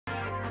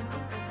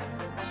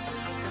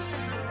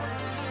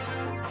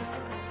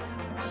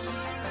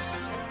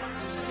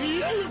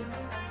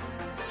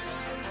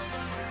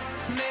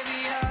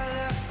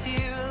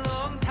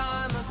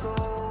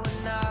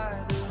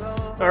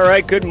All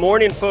right, good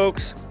morning,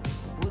 folks.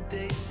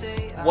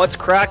 What's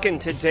cracking?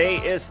 Today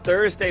is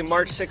Thursday,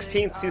 March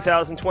 16th,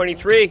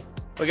 2023.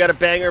 We got a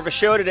banger of a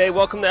show today.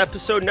 Welcome to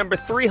episode number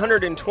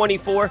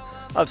 324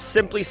 of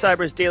Simply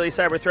Cyber's Daily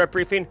Cyber Threat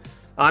Briefing.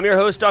 I'm your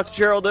host, Dr.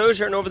 Gerald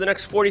Auger, and over the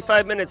next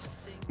 45 minutes,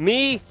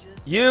 me,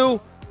 you,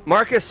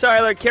 Marcus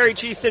Seiler, Kerry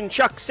Cheeson,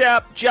 Chuck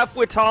Sapp, Jeff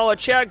Wittala,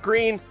 Chad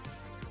Green,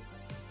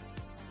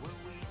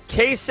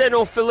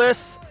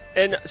 Ksenophilis,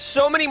 and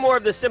so many more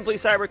of the Simply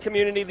Cyber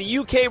community. The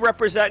UK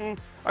representing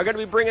are going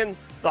to be bringing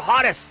the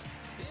hottest,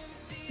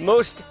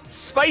 most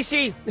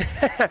spicy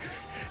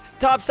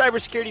top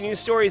cybersecurity news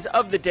stories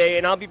of the day,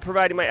 and I'll be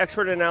providing my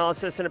expert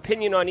analysis and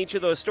opinion on each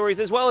of those stories,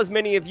 as well as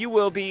many of you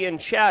will be in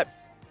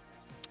chat.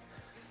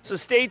 So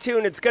stay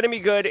tuned. It's going to be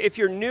good. If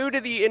you're new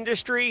to the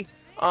industry,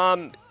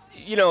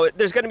 you know,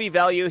 there's going to be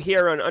value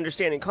here on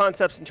understanding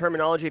concepts and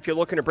terminology. If you're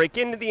looking to break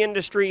into the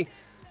industry,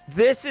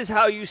 this is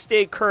how you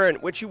stay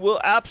current, which you will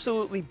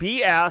absolutely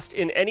be asked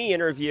in any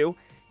interview.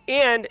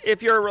 And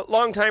if you're a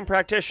longtime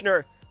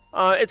practitioner,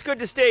 it's good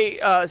to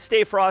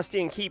stay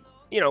frosty and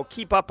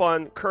keep up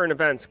on current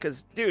events.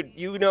 Because, dude,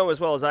 you know as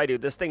well as I do,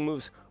 this thing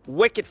moves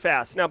wicked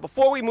fast. Now,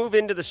 before we move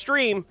into the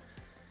stream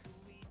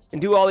and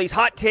do all these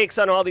hot takes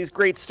on all these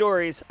great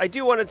stories, I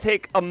do want to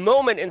take a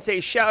moment and say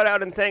shout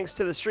out and thanks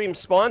to the stream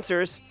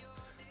sponsors,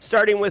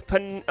 starting with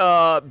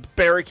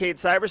Barricade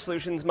Cyber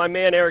Solutions. My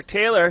man Eric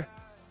Taylor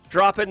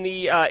dropping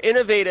the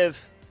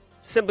innovative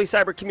Simply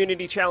Cyber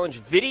Community Challenge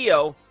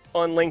video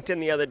on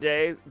LinkedIn the other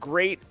day.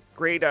 Great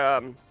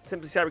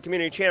Simply Cyber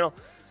Community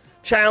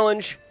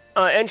Challenge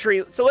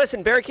entry. So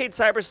listen, Barricade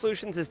Cyber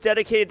Solutions is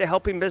dedicated to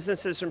helping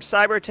businesses from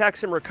cyber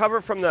attacks and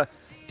recover from the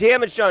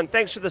damage done.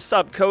 Thanks for the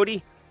sub,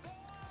 Cody.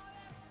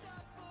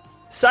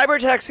 Cyber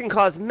attacks can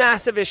cause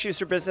massive issues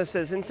for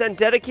businesses and send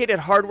dedicated,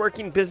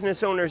 hardworking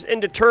business owners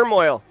into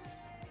turmoil.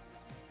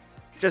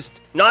 Just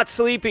not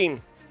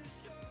sleeping,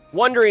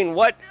 wondering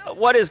what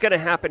is going to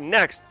happen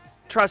next.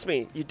 Trust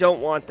me, you don't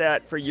want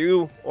that for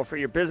you or for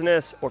your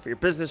business or for your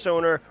business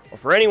owner or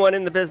for anyone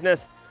in the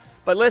business.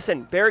 But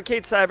listen,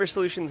 Barricade Cyber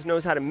Solutions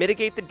knows how to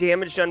mitigate the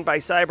damage done by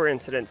cyber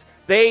incidents.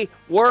 They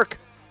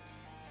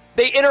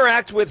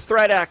interact with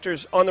threat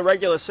actors on the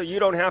regular, so you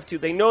don't have to.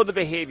 They know the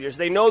behaviors.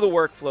 They know the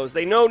workflows.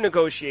 They know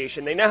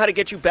negotiation. They know how to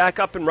get you back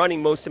up and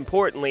running, most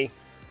importantly.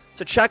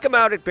 So check them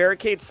out at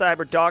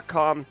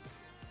barricadecyber.com.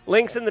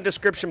 Links in the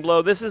description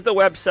below. This is the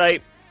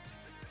website.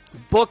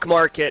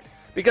 Bookmark it,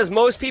 because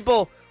most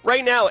people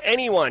right now,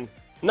 anyone,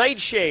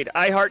 Nightshade,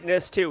 I heart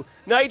NIST too.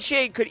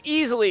 Nightshade could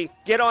easily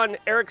get on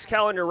Eric's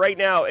calendar right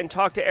now and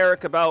talk to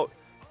Eric about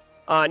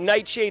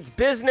Nightshade's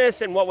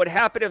business and what would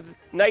happen if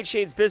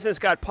Nightshade's business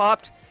got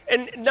popped.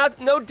 And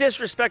no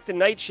disrespect to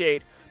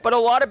Nightshade, but a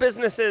lot of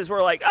businesses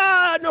were like,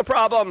 no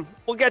problem,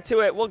 we'll get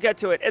to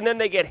it, and then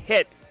they get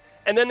hit.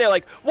 And then they're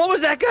like, what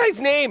was that guy's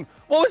name?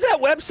 What was that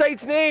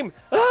website's name?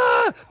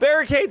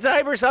 Barricade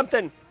Cyber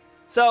something.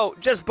 So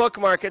just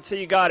bookmark it so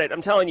you got it.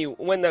 I'm telling you,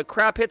 when the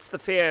crap hits the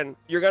fan,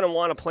 you're going to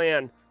want a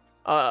plan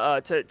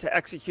to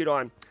execute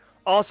on.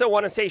 Also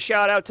want to say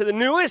shout out to the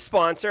newest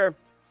sponsor,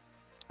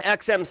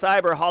 XM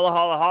Cyber. Holla,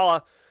 holla,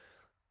 holla.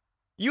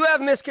 You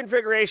have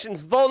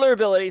misconfigurations,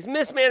 vulnerabilities,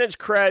 mismanaged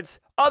creds,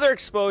 other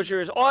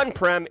exposures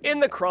on-prem, in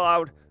the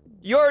cloud.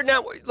 Your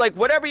network, like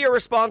whatever you're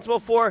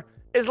responsible for,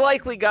 is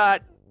likely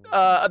got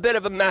a bit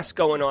of a mess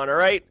going on, all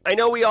right? I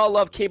know we all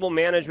love cable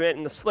management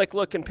and the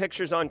slick-looking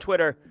pictures on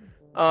Twitter.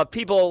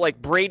 People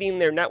like braiding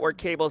their network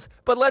cables,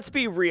 but let's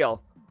be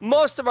real.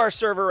 Most of our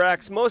server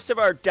racks, most of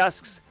our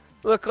desks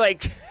look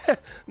like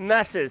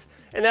messes,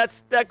 and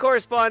that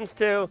corresponds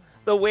to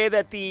the way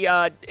that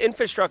the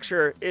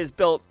infrastructure is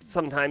built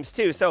sometimes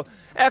too. So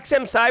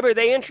XM Cyber,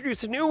 they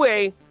introduced a new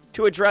way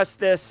to address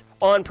this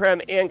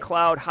on-prem and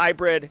cloud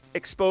hybrid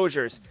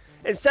exposures.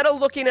 Instead of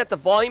looking at the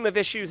volume of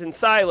issues in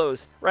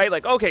silos, right?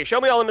 Like, okay,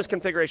 show me all the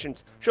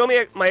misconfigurations, show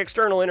me my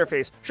external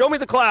interface, show me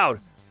the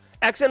cloud.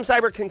 XM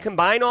Cyber can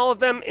combine all of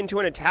them into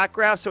an attack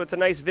graph, so it's a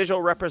nice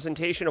visual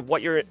representation of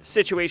what your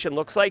situation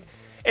looks like,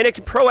 and it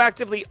can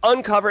proactively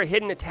uncover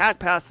hidden attack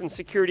paths and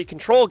security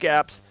control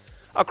gaps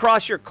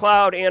across your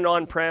cloud and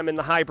on-prem and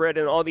the hybrid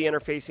and all the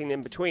interfacing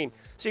in between.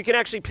 So you can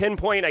actually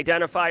pinpoint,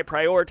 identify,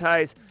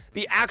 prioritize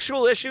the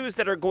actual issues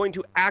that are going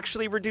to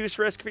actually reduce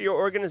risk for your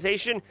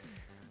organization.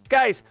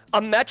 Guys,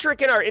 a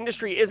metric in our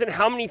industry isn't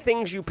how many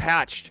things you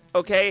patched,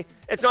 okay?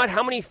 It's not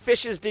how many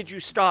fishes did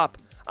you stop.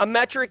 A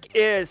metric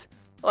is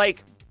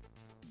like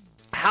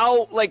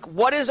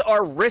what is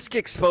our risk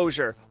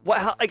exposure?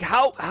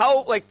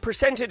 How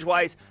percentage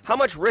wise, how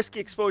much risk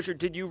exposure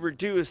did you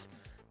reduce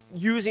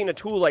using a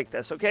tool like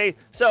this? Okay,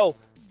 so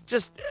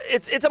just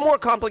it's a more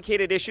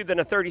complicated issue than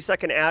a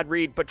 30-second ad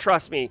read, but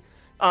trust me,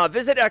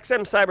 visit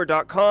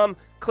xmcyber.com,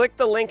 click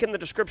the link in the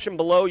description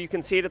below. You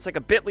can see it. It's like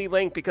a bit.ly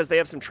link because they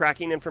have some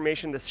tracking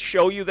information to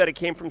show you that it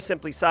came from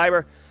Simply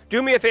Cyber.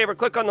 Do me a favor,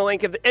 click on the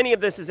link if any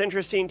of this is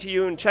interesting to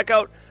you, and check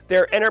out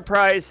their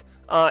enterprise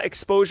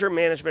exposure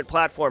management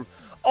platform.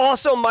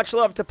 Also, much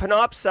love to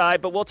Panoptcy,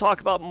 but we'll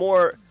talk about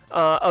more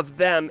of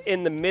them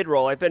in the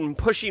mid-roll. I've been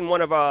pushing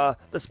one of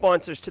the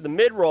sponsors to the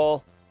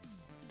mid-roll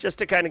just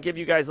to kind of give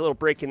you guys a little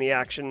break in the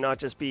action, not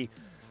just be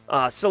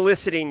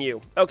soliciting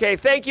you. Okay,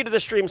 thank you to the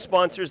stream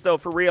sponsors, though,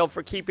 for real,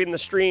 for keeping the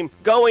stream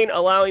going,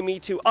 allowing me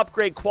to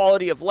upgrade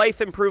quality of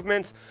life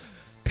improvements,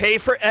 pay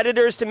for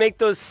editors to make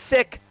those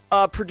sick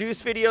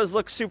produced videos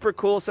look super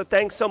cool. So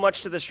thanks so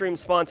much to the stream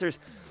sponsors.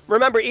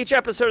 Remember, each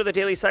episode of the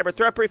Daily Cyber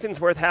Threat Briefing is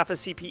worth half a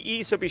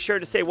CPE, so be sure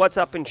to say what's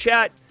up in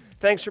chat.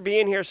 Thanks for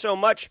being here so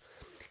much.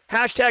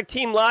 Hashtag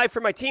Team Live. For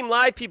my Team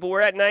Live people,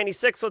 we're at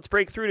 96. Let's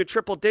break through to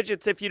triple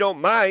digits if you don't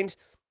mind.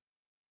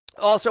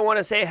 Also want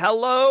to say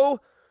hello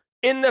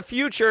in the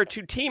future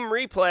to Team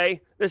Replay.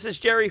 This is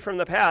Jerry from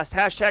the past.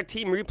 Hashtag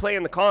Team Replay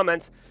in the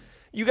comments.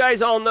 You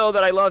guys all know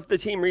that I love the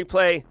Team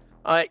Replay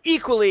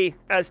equally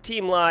as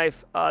Team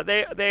Live.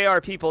 They are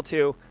people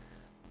too.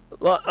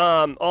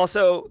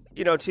 Also,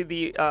 you know, to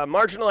the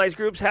marginalized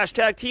groups,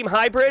 hashtag Team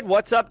Hybrid.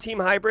 What's up, Team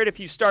Hybrid? If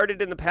you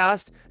started in the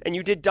past and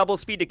you did double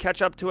speed to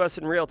catch up to us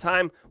in real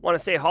time, want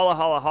to say holla,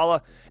 holla,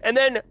 holla. And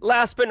then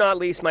last but not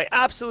least, my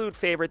absolute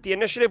favorite, the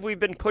initiative we've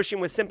been pushing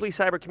with Simply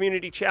Cyber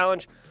Community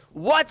Challenge.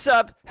 What's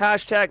up?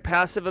 Hashtag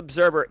Passive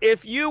Observer.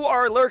 If you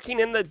are lurking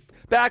in the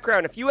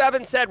background, if you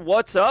haven't said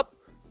what's up,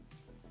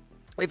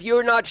 if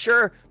you're not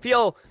sure,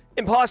 feel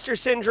imposter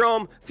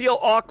syndrome, feel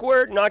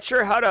awkward, not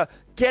sure how to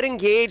get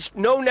engaged,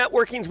 know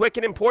networking's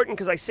wicked important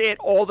because I say it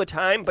all the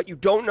time, but you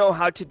don't know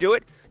how to do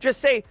it, just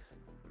say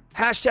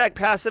hashtag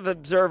Passive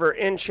Observer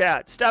in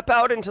chat. Step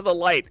out into the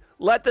light.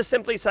 Let the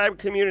Simply Cyber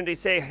community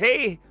say,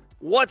 hey,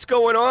 what's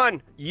going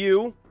on,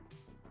 you?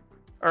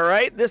 All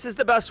right, this is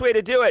the best way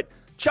to do it.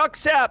 Chuck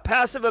Sapp,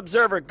 Passive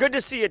Observer. Good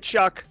to see you,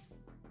 Chuck.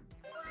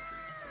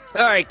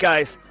 All right,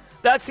 guys.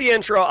 That's the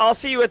intro. I'll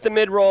see you at the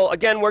mid-roll.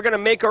 Again, we're going to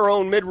make our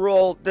own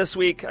mid-roll this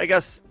week. I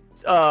guess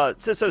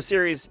CISO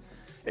series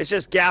is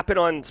just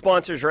gapping on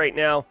sponsors right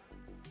now.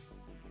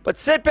 But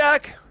sit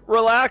back,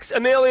 relax.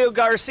 Emilio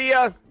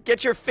Garcia,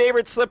 get your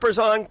favorite slippers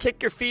on.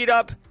 Kick your feet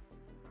up.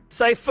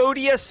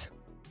 Cyphodius,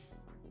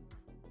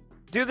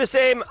 do the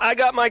same. I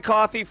got my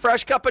coffee,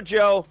 fresh cup of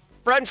Joe,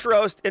 French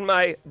roast in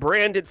my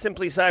branded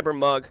Simply Cyber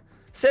mug.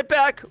 Sit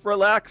back,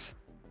 relax,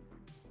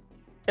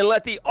 and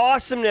let the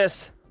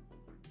awesomeness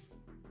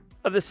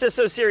of the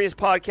CISO Series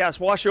podcast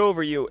wash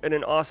over you in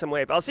an awesome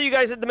wave. I'll see you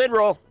guys at the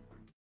mid-roll.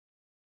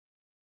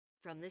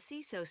 From the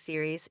CISO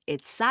Series,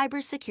 it's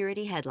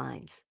cybersecurity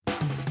headlines.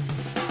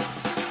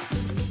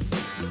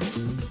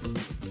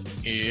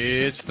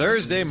 It's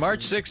Thursday,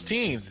 March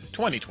 16th,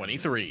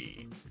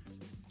 2023.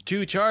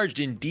 Two charged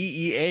in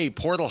DEA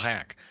portal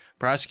hack.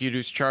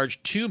 Prosecutors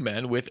charged two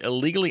men with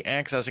illegally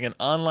accessing an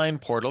online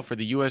portal for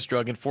the U.S.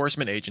 Drug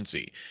Enforcement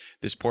Agency.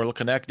 This portal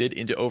connected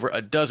into over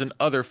a dozen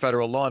other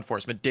federal law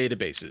enforcement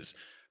databases.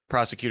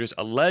 Prosecutors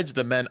allege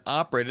the men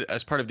operated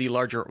as part of the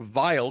larger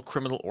Vile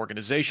criminal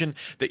organization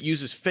that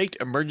uses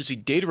faked emergency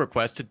data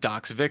requests to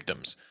dox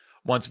victims.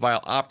 Once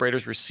Vile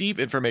operators receive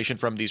information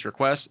from these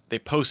requests, they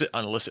post it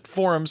on illicit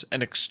forums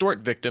and extort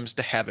victims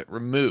to have it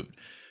removed.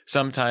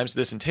 Sometimes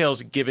this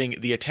entails giving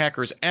the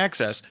attackers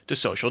access to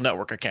social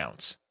network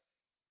accounts.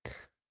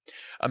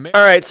 All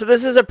right, so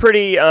this is a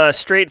pretty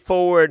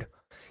straightforward.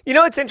 You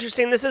know, it's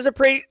interesting. This is a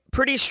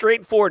pretty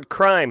straightforward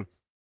crime.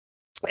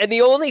 And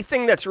the only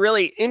thing that's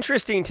really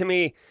interesting to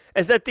me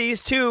is that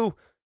these two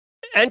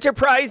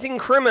enterprising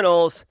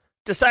criminals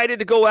decided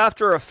to go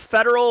after a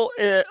federal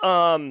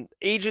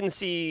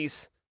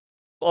agency's,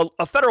 well,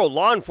 a federal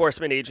law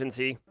enforcement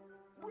agency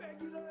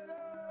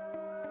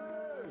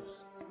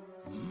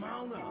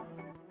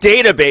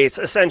database,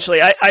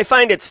 essentially. I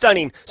find it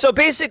stunning. So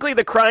basically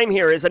the crime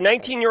here is a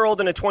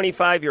 19-year-old and a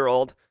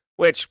 25-year-old,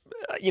 which,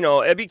 you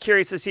know, I'd be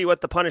curious to see what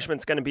the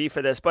punishment's going to be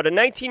for this. But a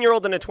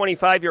 19-year-old and a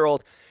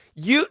 25-year-old,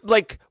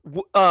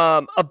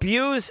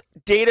 abuse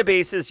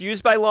databases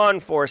used by law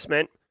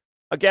enforcement.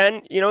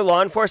 Again, you know,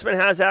 law enforcement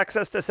has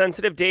access to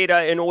sensitive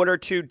data in order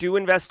to do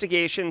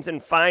investigations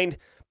and find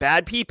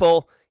bad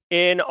people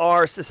in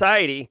our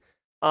society.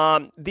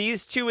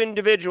 These two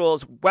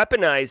individuals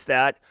weaponize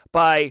that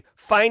by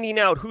finding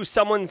out who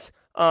someone's,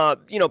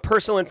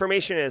 personal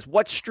information is.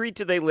 What street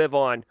do they live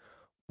on?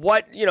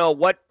 What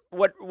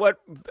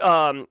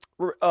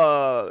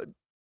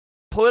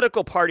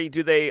political party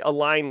do they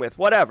align with?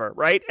 Whatever,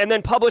 right? And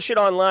then publish it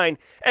online.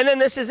 And then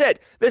this is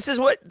it. This is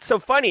what's so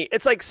funny.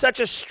 It's like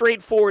such a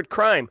straightforward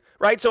crime,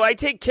 right? So I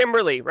take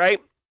Kimberly, right?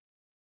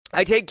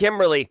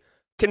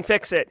 Can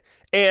fix it.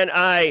 And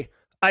I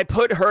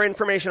put her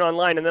information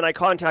online, and then I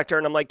contact her,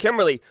 and I'm like,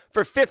 Kimberly,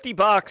 for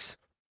 $50,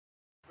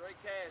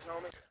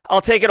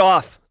 I'll take it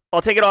off.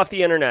 I'll take it off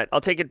the internet. I'll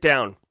take it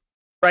down.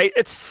 Right?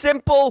 It's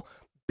simple,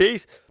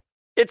 basic,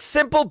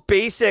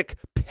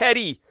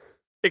 petty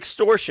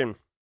extortion.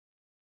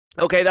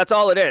 Okay, that's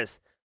all it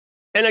is.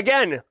 And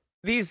again,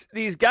 these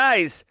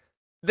guys,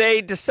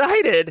 they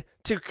decided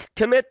to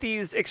commit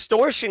these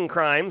extortion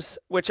crimes,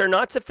 which are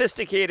not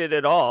sophisticated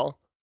at all,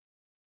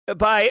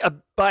 by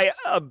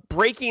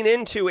breaking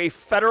into a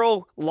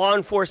federal law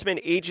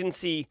enforcement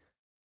agency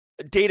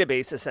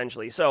database,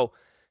 essentially. So,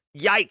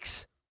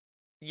 yikes.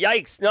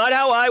 Not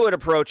how I would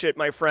approach it,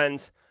 my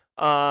friends.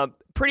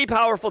 Pretty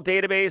powerful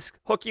database,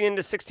 hooking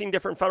into 16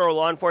 different federal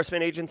law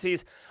enforcement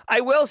agencies.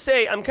 I will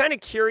say, I'm kind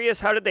of curious,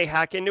 how did they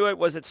hack into it?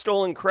 Was it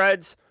stolen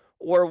creds,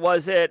 or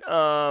was it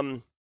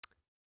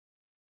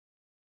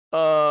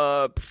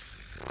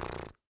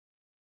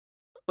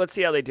let's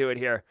see how they do it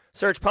here.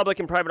 Search public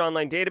and private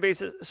online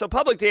databases. So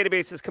public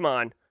databases, come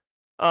on.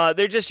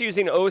 They're just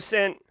using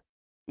OSINT,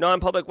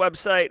 non-public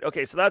website.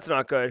 Okay, so that's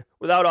not good.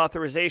 Without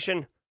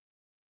authorization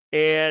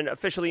and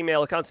official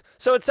email accounts.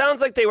 So it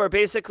sounds like they were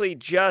basically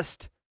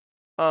just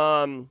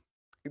doing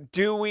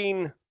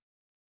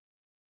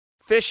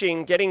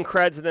phishing, getting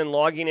creds, and then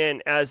logging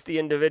in as the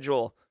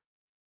individual.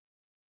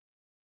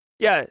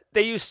 Yeah,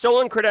 they use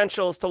stolen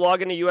credentials to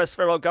log into U.S.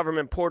 federal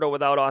government portal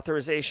without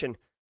authorization.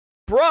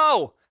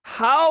 Bro,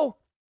 how?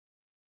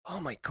 Oh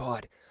my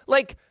God.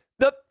 Like,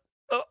 the...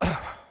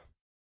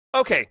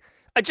 okay,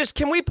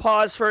 can we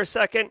pause for a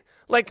second?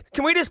 Like,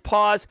 can we just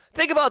pause?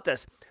 Think about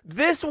this.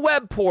 This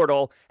web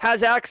portal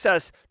has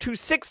access to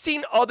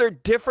 16 other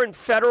different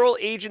federal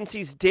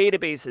agencies'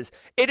 databases.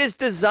 It is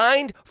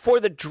designed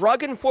for the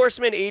Drug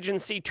Enforcement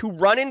Agency to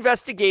run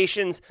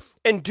investigations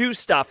and do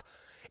stuff.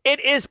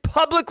 It's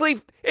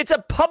a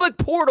public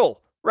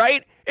portal,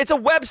 right? It's a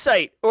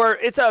website, or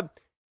it's a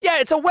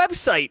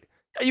website.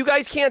 You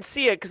guys can't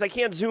see it because I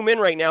can't zoom in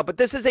right now, but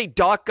this is a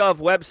 .gov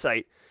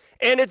website.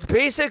 And it's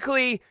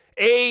basically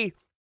a,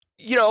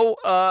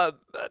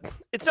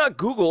 it's not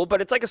Google, but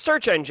it's like a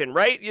search engine,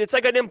 right? It's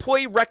like an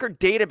employee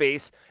record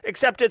database,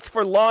 except it's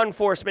for law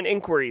enforcement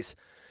inquiries.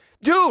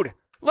 Dude,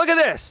 look at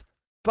this.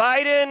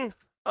 Biden,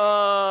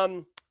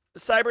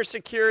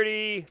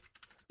 cybersecurity,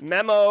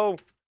 memo,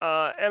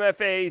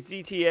 MFA,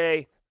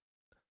 ZTA.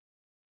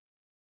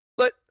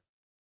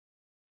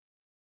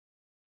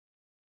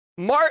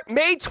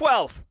 May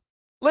 12th.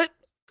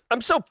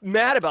 I'm so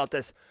mad about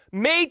this.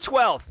 May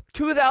 12th,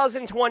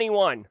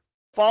 2021.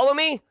 Follow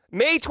me?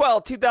 May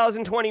 12th,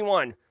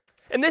 2021.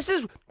 And this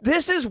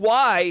is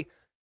why,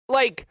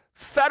 like,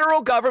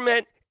 federal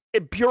government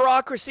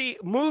bureaucracy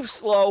moves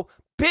slow.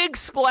 Big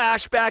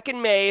splash back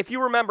in May. If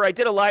you remember, I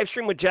did a live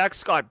stream with Jack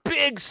Scott.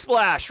 Big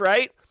splash,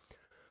 right?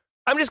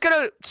 I'm just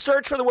going to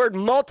search for the word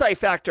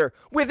multi-factor.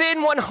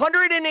 Within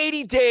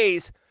 180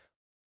 days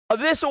of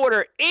this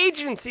order,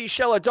 agencies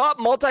shall adopt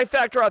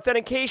multi-factor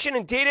authentication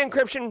and data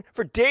encryption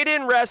for data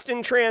in rest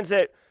and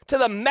transit to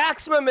the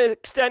maximum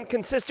extent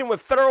consistent with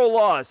federal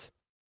laws.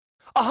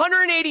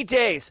 180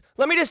 days.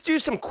 Let me just do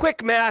some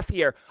quick math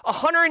here.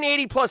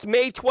 180 plus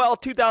May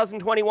 12,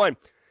 2021.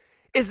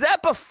 Is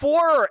that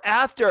before or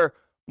after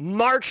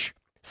March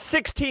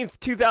 16th,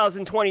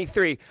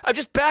 2023? I'm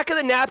just back of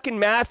the napkin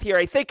math here.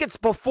 I think it's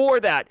before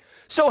that.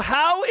 So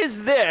how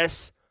is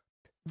this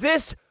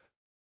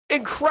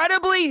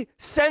incredibly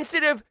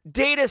sensitive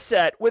data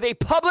set with a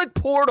public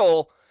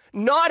portal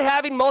not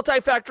having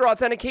multi-factor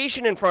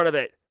authentication in front of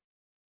it?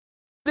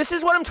 This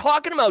is what I'm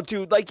talking about,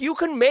 dude. Like, you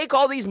can make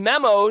all these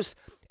memos,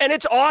 and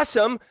it's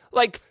awesome.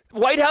 Like,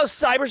 White House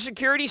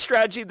cybersecurity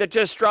strategy that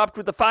just dropped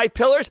with the 5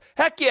 pillars.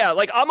 Heck yeah.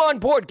 Like, I'm on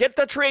board. Get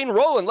the train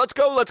rolling. Let's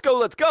go, let's go,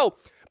 let's go.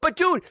 But,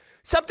 dude,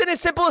 something as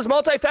simple as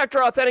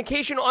multi-factor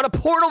authentication on a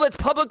portal that's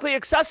publicly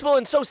accessible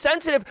and so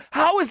sensitive,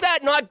 how is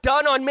that not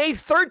done on May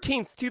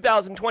 13th,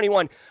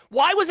 2021?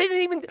 Why did you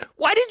need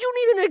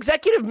an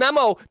executive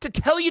memo to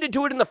tell you to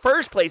do it in the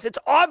first place? It's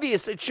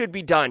obvious it should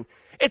be done.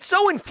 It's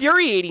so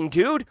infuriating,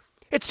 dude.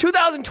 It's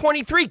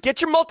 2023.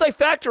 Get your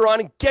multi-factor on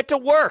and get to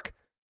work.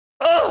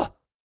 Ugh.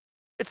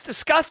 It's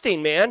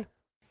disgusting, man.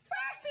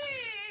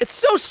 It's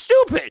so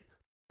stupid.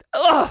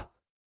 Ugh.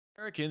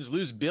 Americans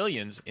lose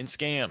billions in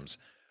scams.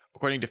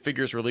 According to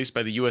figures released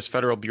by the U.S.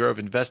 Federal Bureau of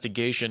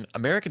Investigation,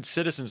 American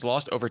citizens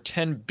lost over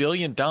 $10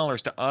 billion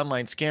to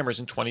online scammers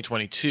in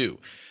 2022.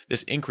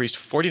 This increased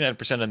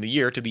 49% on the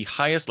year to the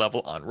highest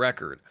level on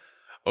record.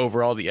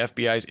 Overall, the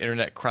FBI's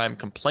Internet Crime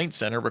Complaint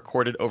Center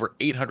recorded over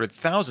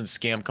 800,000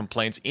 scam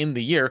complaints in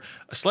the year,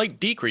 a slight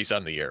decrease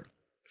on the year.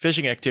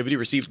 Phishing activity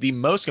received the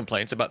most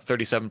complaints, about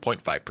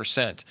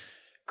 37.5%.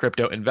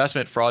 Crypto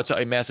investment fraud saw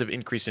a massive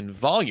increase in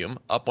volume,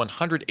 up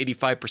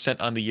 185%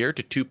 on the year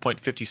to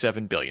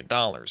 $2.57 billion.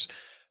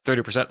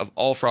 30% of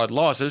all fraud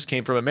losses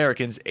came from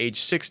Americans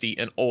aged 60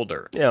 and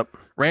older. Yep.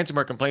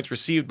 Ransomware complaints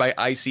received by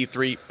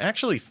IC3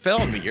 actually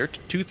fell in the year to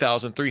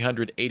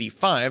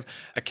 2,385,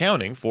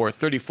 accounting for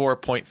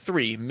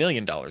 $34.3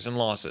 million in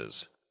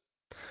losses.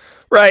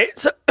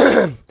 Right.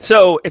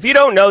 So if you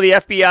don't know the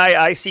FBI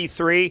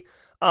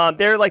IC3,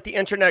 they're like the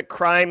Internet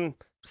Crime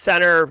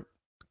Center,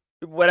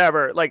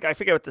 whatever. Like, I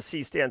forget what the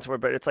C stands for,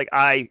 but it's like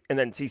I and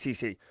then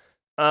CCC.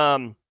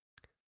 And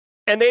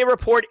they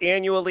report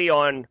annually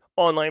on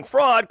online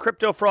fraud,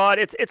 crypto fraud.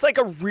 It's like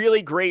a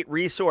really great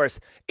resource,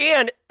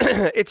 and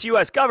it's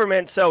U.S.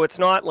 government, so it's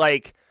not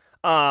like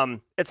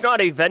it's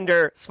not a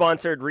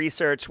vendor-sponsored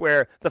research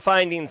where the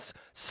findings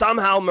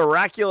somehow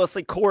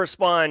miraculously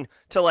correspond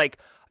to like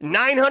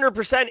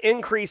 900%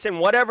 increase in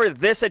whatever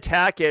this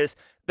attack is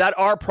that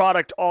our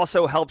product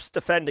also helps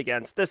defend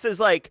against. This is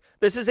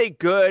a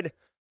good,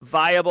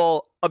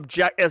 viable,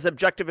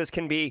 objective as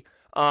can be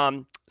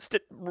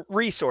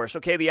resource,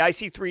 okay, the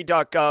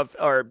IC3.gov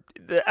or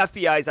the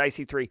FBI's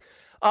IC3.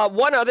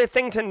 One other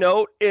thing to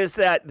note is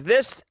that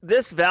this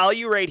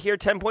value right here,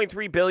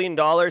 $10.3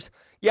 billion,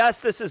 yes,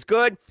 this is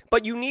good,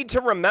 but you need to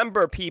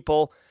remember,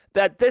 people,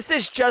 that this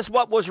is just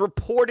what was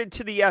reported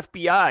to the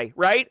FBI,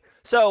 right?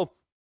 So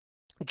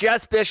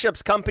Jess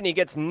Bishop's company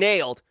gets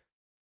nailed.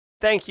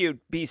 Thank you,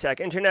 BSEC,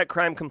 Internet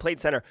Crime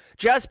Complaint Center.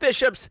 Jess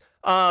Bishop's,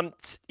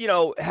 has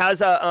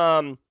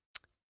a,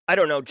 I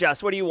don't know,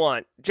 Jess, what do you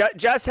want?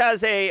 Jess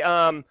has a,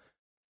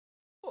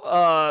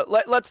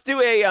 let's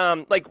do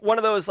a, like one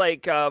of those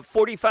like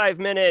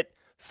 45-minute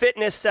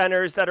fitness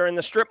centers that are in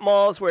the strip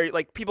malls where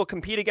like people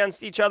compete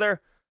against each other.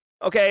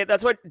 Okay,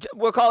 that's what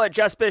we'll call it,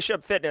 Jess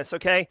Bishop Fitness,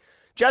 okay?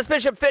 Jess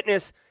Bishop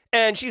Fitness,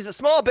 and she's a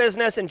small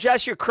business, and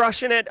Jess, you're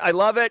crushing it. I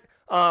love it.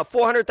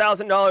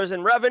 $400,000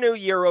 in revenue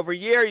year over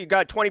year. You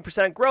got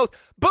 20% growth.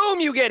 Boom,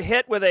 you get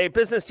hit with a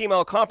business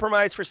email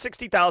compromise for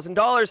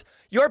 $60,000.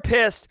 You're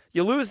pissed.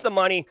 You lose the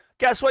money.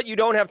 Guess what? You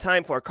don't have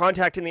time for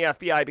contacting the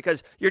FBI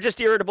because you're just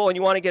irritable and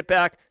you want to get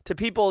back to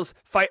people's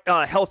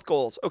health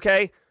goals,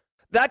 okay?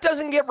 That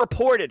doesn't get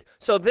reported.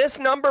 So this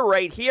number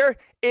right here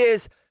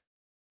is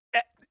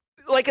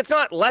like, it's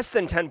not less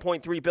than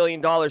 $10.3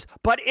 billion,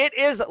 but it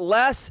is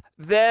less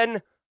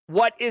than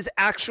what is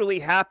actually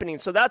happening.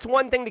 So that's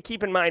one thing to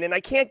keep in mind. And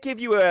I can't give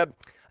you a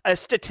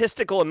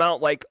statistical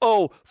amount like,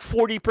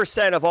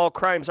 40% of all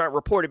crimes aren't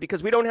reported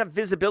because we don't have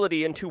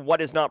visibility into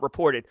what is not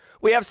reported.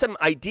 We have some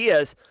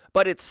ideas,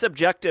 but it's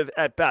subjective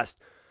at best.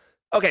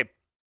 Okay,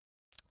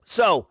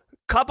 so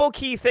couple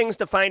key things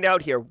to find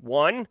out here.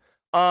 One,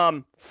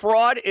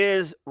 fraud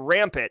is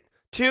rampant.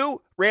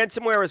 Two,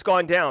 ransomware has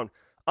gone down.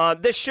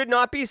 This should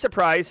not be a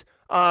surprise.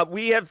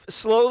 We have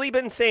slowly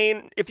been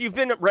saying, if you've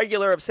been a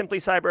regular of Simply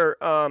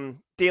Cyber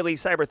daily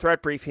cyber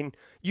threat briefing,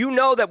 you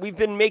know that we've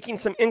been making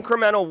some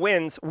incremental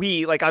wins.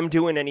 Like I'm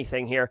doing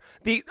anything here.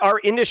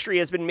 Our industry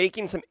has been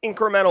making some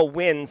incremental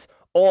wins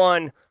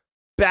on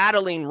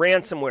battling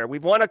ransomware.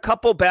 We've won a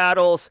couple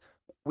battles.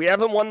 We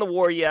haven't won the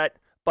war yet,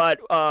 but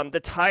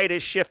the tide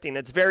is shifting.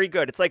 It's very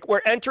good. It's like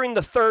we're entering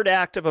the third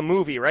act of a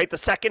movie, right? The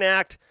second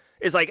act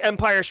is like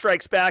Empire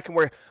Strikes Back,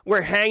 and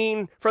we're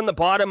hanging from the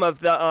bottom of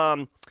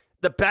the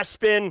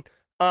Bespin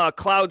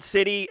Cloud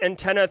City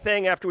antenna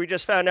thing after we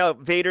just found out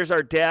Vader's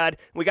our dad.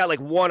 We got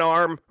like one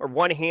arm or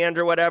one hand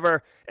or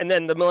whatever, and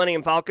then the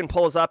Millennium Falcon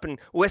pulls up and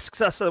whisks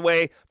us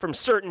away from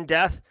certain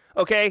death.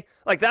 Okay,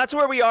 like that's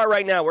where we are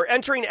right now. We're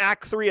entering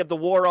Act 3 of the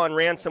war on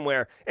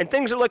ransomware, and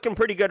things are looking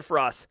pretty good for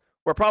us.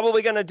 We're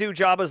probably going to do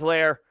Jabba's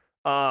Lair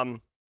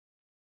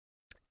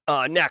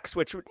next,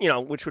 which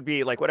would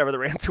be like whatever the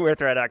ransomware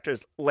threat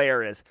actor's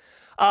layer is.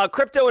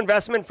 Crypto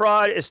investment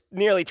fraud is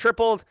nearly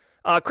tripled.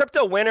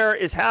 Crypto winter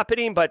is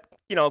happening, but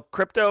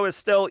crypto is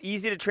still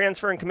easy to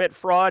transfer and commit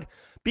fraud.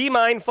 Be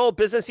mindful,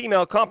 business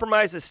email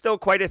compromise is still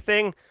quite a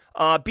thing.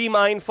 Be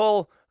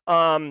mindful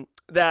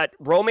that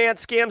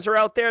romance scams are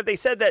out there. They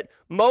said that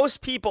most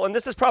people, and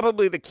this is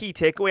probably the key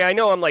takeaway. I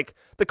know I'm like,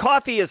 the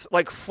coffee is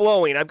like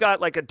flowing. I've got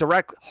like a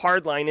direct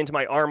hard line into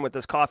my arm with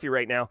this coffee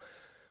right now.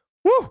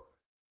 Woo!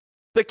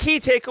 The key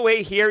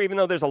takeaway here, even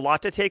though there's a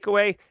lot to take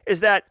away, is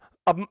that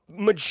a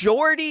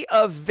majority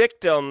of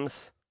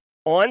victims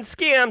on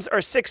scams are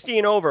 60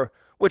 and over,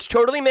 which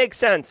totally makes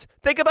sense.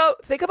 Think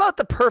about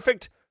the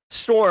perfect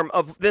storm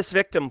of this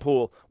victim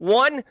pool.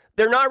 One,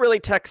 they're not really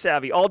tech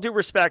savvy. All due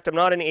respect, I'm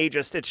not an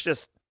ageist. It's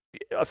just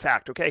a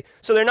fact, okay?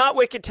 So they're not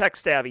wicked tech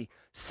savvy.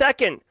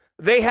 Second,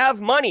 they have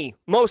money,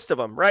 most of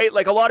them, right?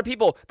 Like a lot of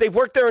people, they've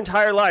worked their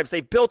entire lives.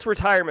 They've built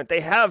retirement.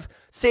 They have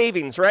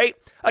savings, right?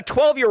 A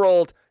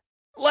 12-year-old,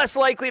 less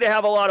likely to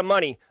have a lot of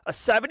money. A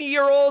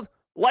 70-year-old,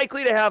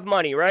 likely to have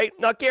money, right?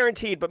 Not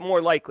guaranteed, but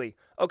more likely.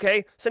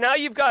 Okay, so now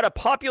you've got a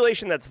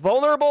population that's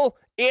vulnerable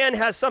and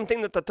has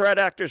something that the threat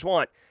actors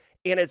want.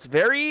 And it's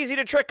very easy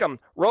to trick them.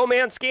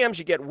 Romance scams,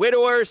 you get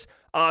widowers.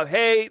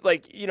 Hey,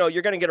 like, you're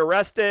going to get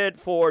arrested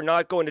for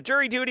not going to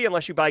jury duty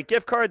unless you buy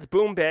gift cards,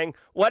 boom, bang,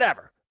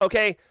 whatever.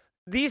 Okay,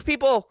 these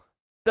people,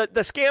 the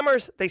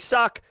scammers, they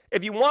suck.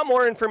 If you want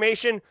more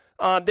information,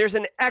 there's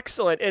an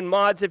excellent, in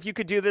mods, if you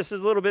could do this,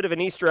 is a little bit of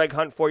an Easter egg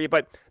hunt for you,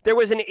 but there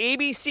was an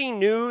ABC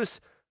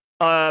News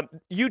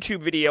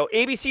YouTube video.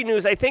 ABC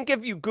News, I think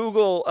if you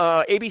Google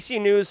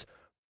ABC News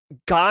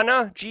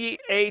Ghana,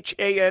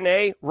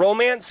 Ghana,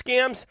 romance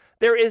scams,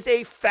 there is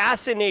a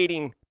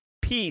fascinating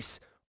piece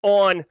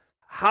on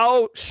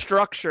how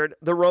structured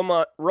the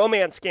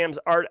romance scams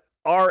are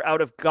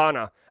out of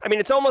Ghana. I mean,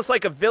 it's almost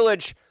like a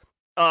village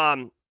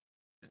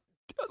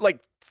like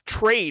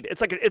trade.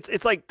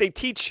 It's like they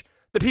teach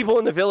the people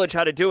in the village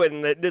how to do it,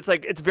 and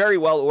it's very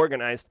well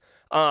organized.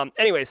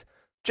 Anyways,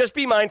 just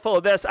be mindful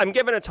of this. I'm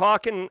giving a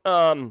talk in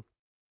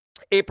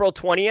April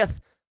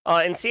 20th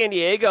in San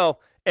Diego,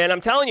 and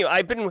I'm telling you,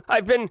 I've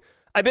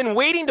been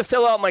waiting to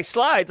fill out my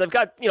slides. I've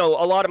got a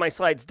lot of my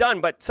slides done,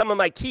 but some of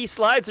my key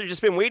slides have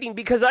just been waiting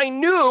because I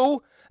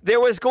knew there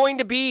was going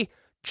to be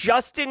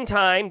just in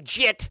time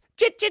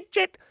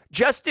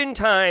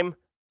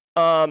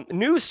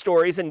news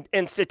stories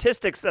and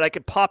statistics that I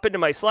could pop into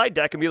my slide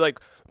deck and be like,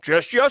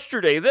 just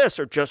yesterday this,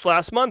 or just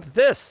last month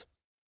this.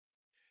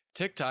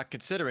 TikTok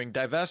considering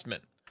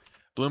divestment.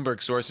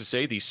 Bloomberg sources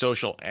say the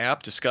social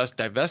app discussed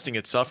divesting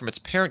itself from its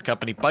parent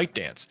company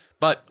ByteDance,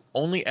 but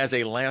only as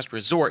a last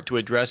resort to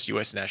address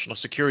U.S. national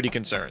security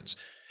concerns.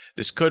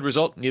 This could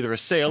result in either a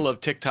sale of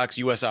TikTok's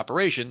U.S.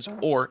 operations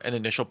or an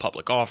initial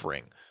public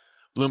offering.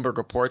 Bloomberg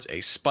reports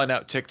a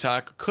spun-out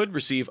TikTok could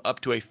receive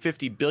up to a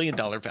 $50 billion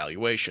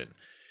valuation.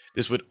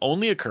 This would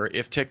only occur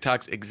if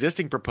TikTok's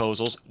existing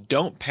proposals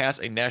don't pass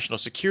a national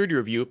security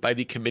review by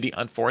the Committee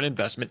on Foreign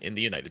Investment in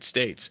the United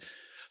States.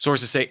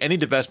 Sources say any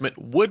divestment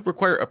would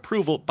require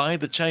approval by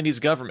the Chinese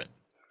government.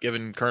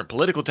 Given current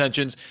political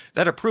tensions,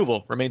 that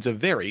approval remains a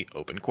very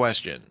open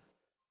question.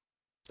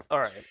 All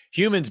right.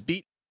 Humans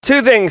beat...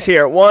 Two things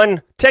here.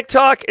 One,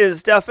 TikTok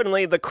is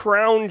definitely the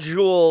crown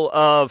jewel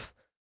of,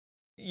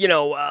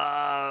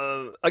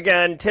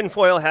 again,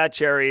 tinfoil hat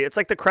cherry. It's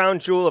like the crown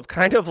jewel of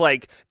kind of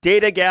like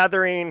data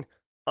gathering,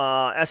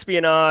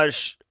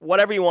 espionage,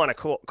 whatever you want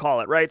to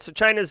call it, right? So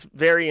China's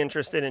very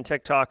interested in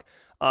TikTok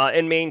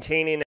and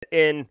maintaining it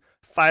in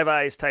Five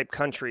Eyes type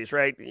countries,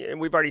 right? And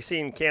we've already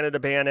seen Canada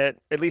ban it,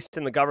 at least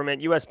in the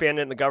government. U.S. banned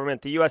it in the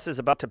government. The U.S. is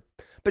about to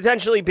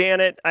potentially ban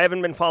it. I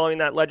haven't been following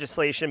that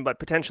legislation, but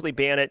potentially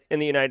ban it in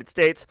the United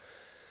States.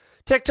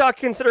 TikTok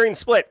considering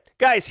split.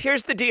 Guys,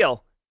 here's the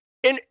deal.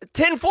 In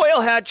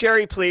tinfoil hat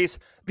cherry, please.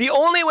 The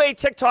only way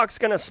TikTok's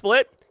going to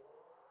split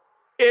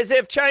is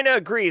if China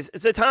agrees.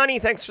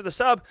 Zatani, thanks for the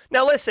sub.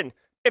 Now listen,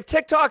 if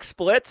TikTok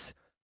splits,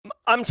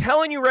 I'm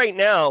telling you right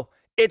now,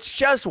 it's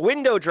just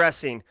window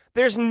dressing.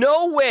 There's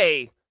no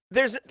way.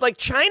 There's like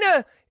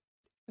China,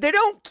 they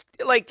don't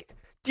like,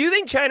 do you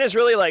think China's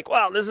really like,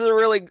 wow, this is a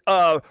really,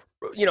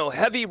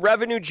 heavy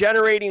revenue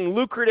generating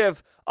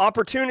lucrative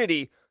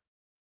opportunity.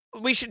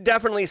 We should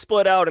definitely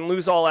split out and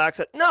lose all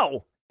access.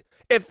 No.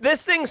 If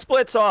this thing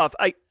splits off,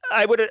 I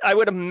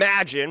would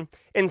imagine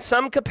in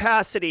some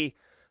capacity,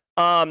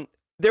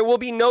 there will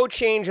be no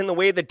change in the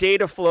way the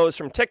data flows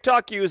from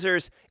TikTok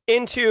users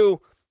into,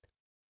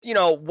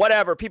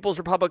 whatever, People's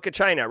Republic of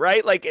China,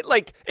 right?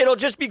 It'll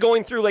just be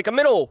going through like a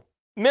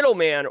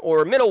middleman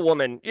or a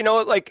middlewoman,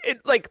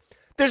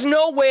 there's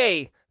no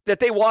way that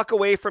they walk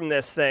away from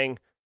this thing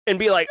and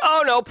be like,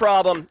 oh, no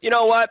problem. You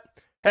know what?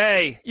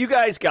 Hey, you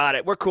guys got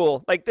it. We're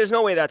cool. Like, there's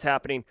no way that's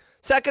happening.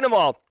 Second of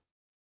all,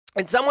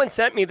 and someone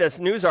sent me this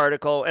news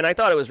article, and I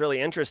thought it was really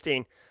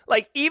interesting.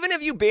 Like, even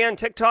if you ban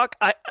TikTok,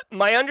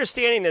 my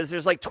understanding is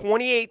there's like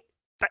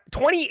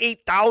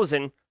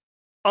 28,000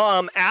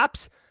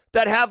 apps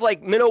that have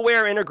like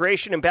middleware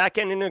integration and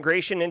backend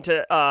integration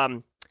into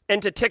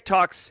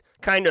TikTok's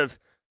kind of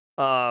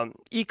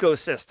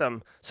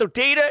ecosystem. So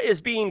data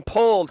is being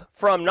pulled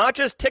from not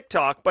just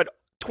TikTok, but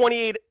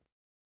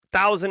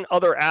 28,000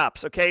 other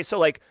apps. Okay, so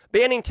like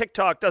banning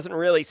TikTok doesn't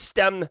really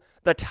stem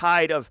the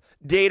tide of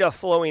data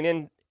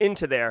flowing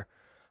into there.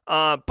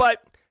 But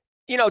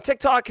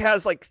TikTok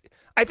has I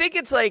think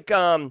it's like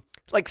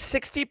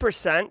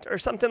 60% or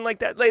something like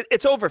that.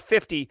 It's over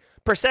 50%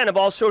 of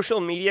all social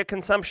media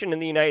consumption in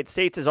the United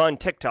States is on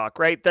TikTok,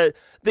 right? The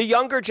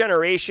younger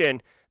generation,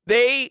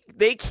 they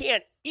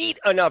can't eat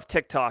enough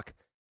TikTok.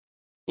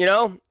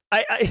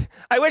 I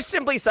wish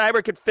Simply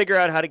Cyber could figure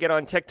out how to get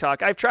on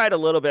TikTok. I've tried a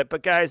little bit,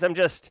 but guys, I'm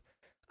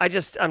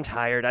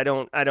tired. I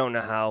don't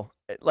know how.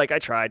 I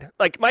tried.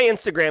 My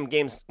Instagram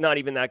game's not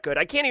even that good.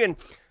 I can't even,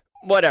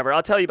 whatever.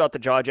 I'll tell you about the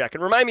jaw jack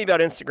and remind me about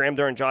Instagram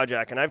during jaw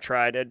jack. And I've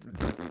tried it.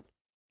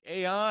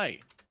 AI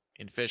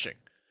in phishing.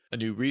 A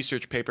new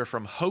research paper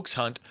from Hoax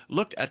Hunt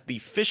looked at the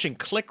phishing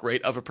click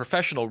rate of a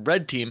professional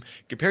red team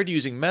compared to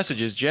using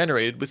messages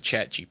generated with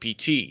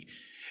ChatGPT.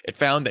 It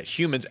found that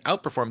humans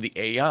outperformed the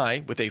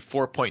AI with a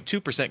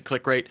 4.2%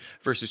 click rate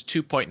versus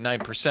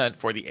 2.9%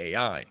 for the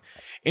AI.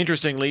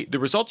 Interestingly, the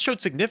results showed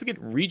significant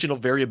regional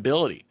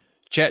variability.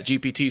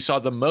 ChatGPT saw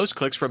the most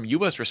clicks from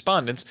US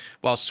respondents,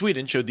 while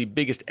Sweden showed the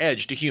biggest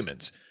edge to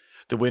humans.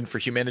 The win for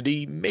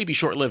humanity may be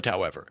short-lived,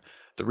 however.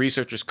 The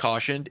researchers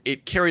cautioned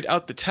it carried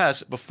out the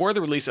test before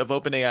the release of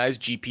OpenAI's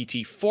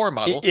GPT-4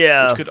 model,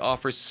 which could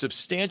offer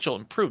substantial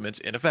improvements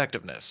in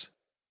effectiveness.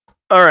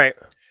 All right.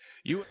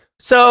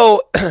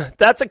 So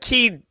that's a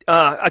key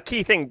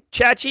thing.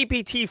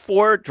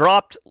 ChatGPT-4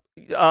 dropped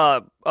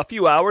a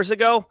few hours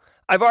ago.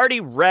 I've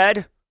already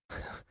read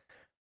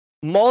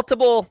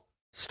multiple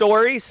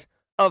stories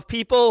of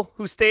people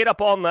who stayed up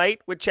all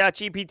night with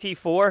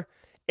ChatGPT-4,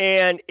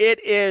 and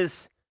it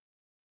is,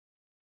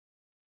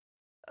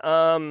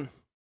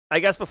 I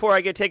guess before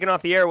I get taken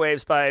off the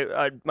airwaves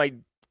by my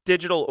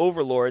digital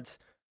overlords,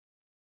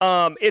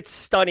 it's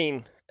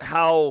stunning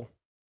how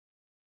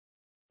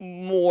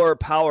more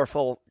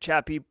powerful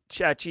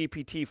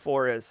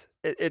ChatGPT-4 is.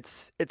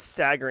 It's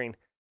staggering.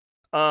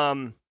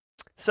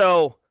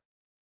 So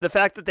the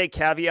fact that they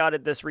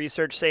caveated this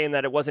research saying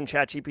that it wasn't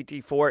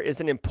ChatGPT-4 is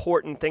an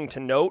important thing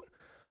to note.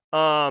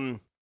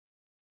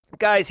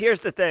 Guys, here's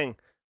the thing.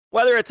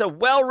 Whether it's a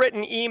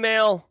well-written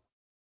email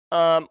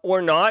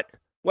or not,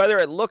 whether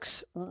it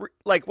looks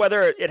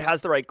whether it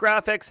has the right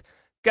graphics.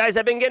 Guys,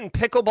 I've been getting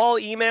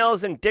pickleball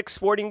emails and Dick's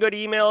Sporting Good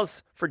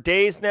emails for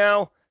days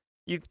now.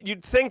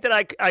 You'd think that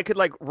I could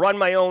run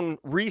my own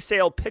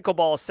resale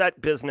pickleball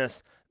set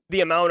business, the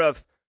amount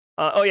of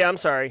Oh yeah, I'm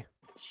sorry.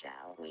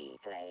 Shall we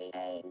play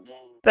a game?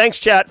 Thanks,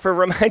 chat, for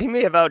reminding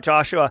me about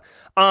Joshua.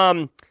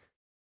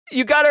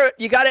 You gotta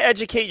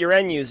educate your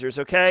end users,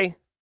 okay?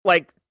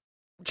 Like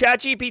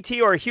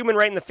ChatGPT or a human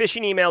writing the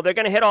phishing email, they're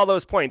gonna hit all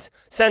those points.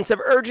 Sense of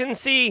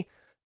urgency,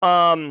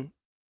 sense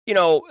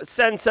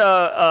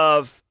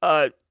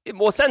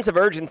sense of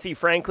urgency,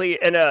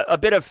 frankly, and a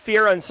bit of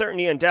fear,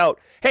 uncertainty, and doubt.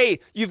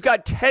 Hey, you've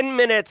got 10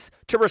 minutes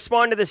to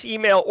respond to this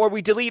email, or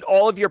we delete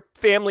all of your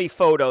family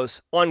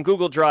photos on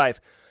Google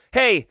Drive.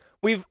 Hey,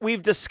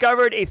 we've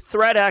discovered a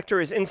threat actor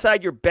is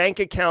inside your bank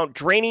account,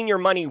 draining your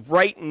money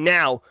right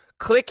now.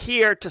 Click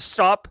here to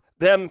stop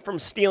them from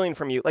stealing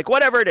from you. Like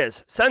whatever it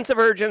is, sense of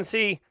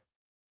urgency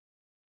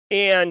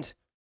and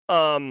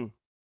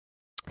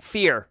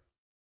fear.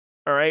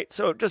 All right,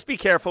 so just be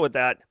careful with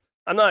that.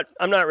 I'm not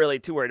really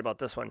too worried about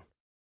this one.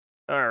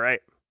 All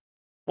right,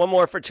 one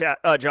more for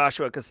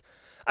Joshua, because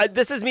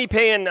this is me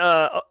paying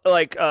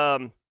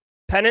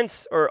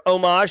penance or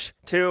homage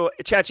to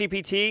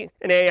ChatGPT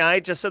and AI,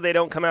 just so they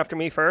don't come after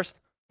me first.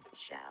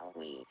 Shall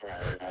we play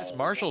U.S.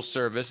 Marshal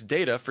Service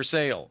data for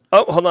sale.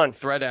 Oh, hold on.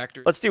 Threat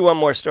actors. Let's do one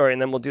more story,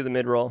 and then we'll do the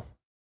mid-roll.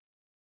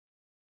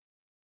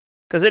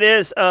 Because it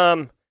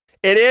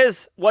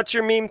is What's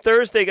Your Meme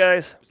Thursday,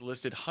 guys.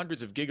 Listed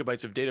hundreds of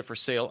gigabytes of data for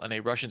sale on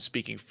a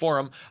Russian-speaking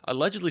forum,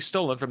 allegedly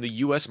stolen from the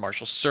U.S.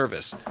 Marshal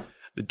Service.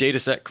 The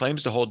dataset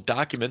claims to hold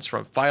documents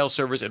from file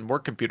servers and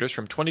work computers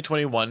from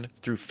 2021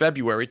 through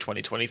February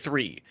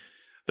 2023.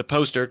 The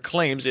poster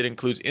claims it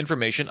includes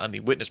information on the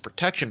Witness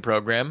Protection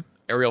Program,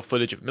 aerial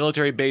footage of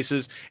military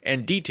bases,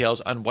 and details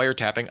on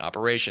wiretapping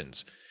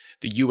operations.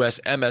 The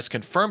USMS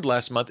confirmed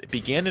last month it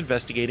began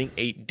investigating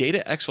a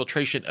data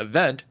exfiltration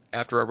event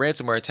after a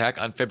ransomware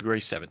attack on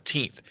February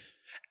 17th.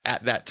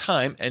 At that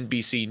time,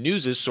 NBC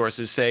News'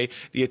 sources say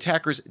the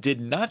attackers did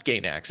not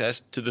gain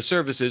access to the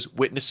service's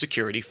Witness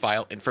Security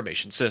File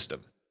Information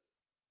System.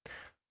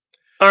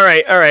 All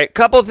right.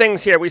 Couple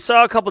things here. We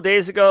saw a couple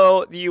days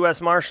ago the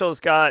U.S. Marshals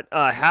got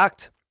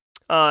hacked.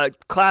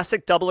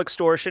 Classic double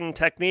extortion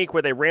technique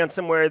where they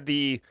ransomware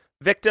the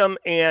victim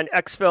and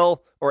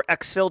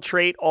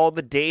exfiltrate all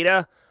the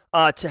data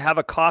to have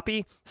a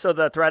copy so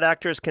the threat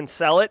actors can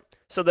sell it.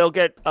 So they'll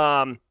get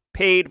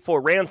paid for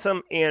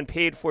ransom and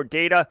paid for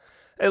data.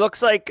 It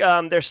looks like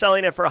they're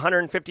selling it for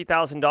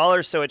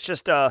 $150,000, so it's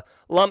just a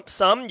lump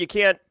sum. You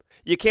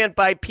can't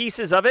buy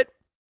pieces of it.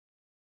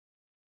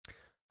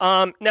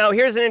 Now,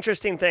 here's an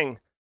interesting thing.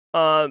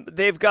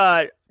 They've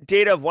got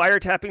data of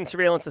wiretapping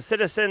surveillance of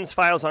citizens,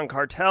 files on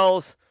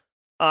cartels.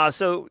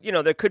 So,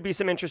 there could be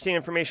some interesting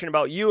information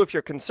about you if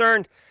you're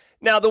concerned.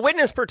 Now, the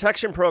Witness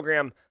Protection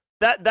Program,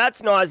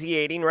 that's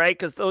nauseating, right?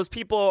 Because those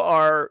people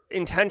are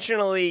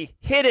intentionally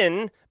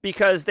hidden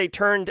because they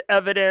turned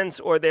evidence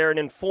or they're an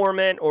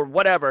informant or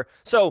whatever.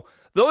 So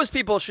those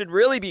people should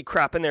really be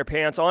crapping their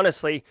pants,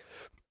 honestly.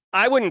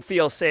 I wouldn't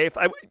feel safe.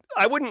 I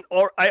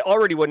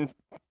already wouldn't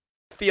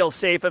feel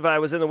safe if I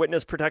was in the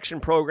Witness Protection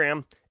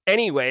Program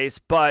anyways,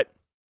 but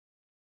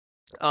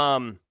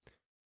the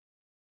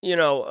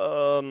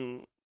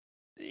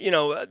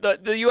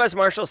U.S.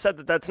 Marshal said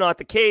that that's not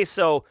the case.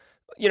 So,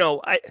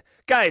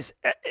 guys,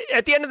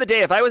 at the end of the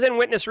day, if I was in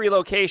witness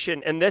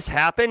relocation and this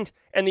happened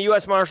and the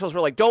U.S. Marshals were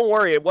like, don't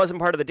worry, it wasn't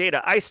part of the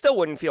data, I still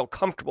wouldn't feel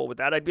comfortable with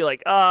that. I'd be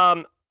like,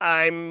 I'm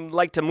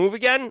like to move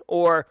again,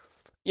 or,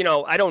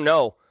 I don't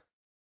know.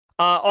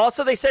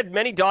 Also, they said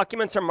many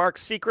documents are marked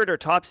secret or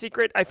top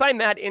secret. I find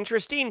that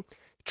interesting.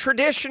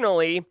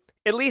 Traditionally,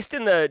 at least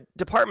in the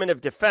Department of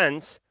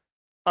Defense,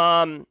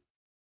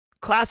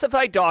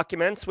 classified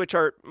documents, which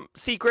are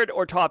secret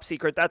or top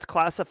secret, that's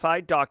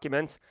classified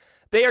documents,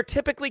 they are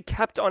typically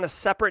kept on a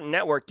separate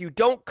network. You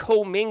don't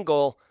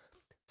commingle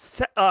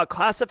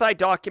classified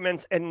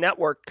documents and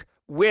network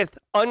with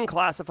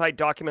unclassified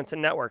documents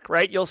and network,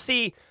 right? You'll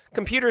see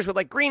computers with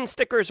like green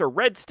stickers or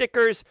red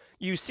stickers.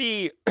 You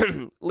see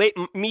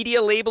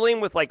media labeling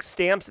with like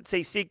stamps that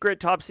say secret,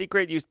 top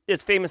secret.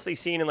 It's famously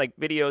seen in like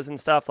videos and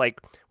stuff,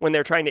 like when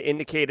they're trying to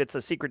indicate it's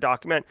a secret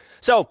document.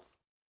 So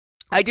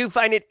I do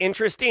find it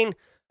interesting.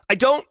 I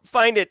don't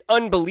find it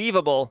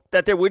unbelievable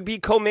that there would be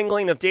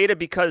commingling of data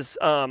because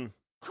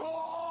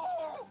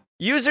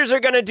users are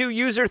going to do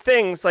user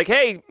things like,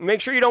 hey, make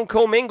sure you don't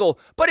commingle.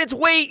 But it's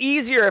way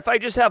easier if I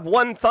just have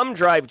one thumb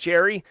drive,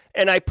 Jerry,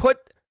 and I put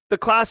the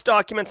class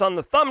documents on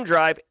the thumb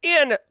drive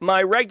and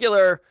my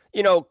regular,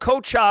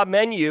 COCHA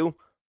menu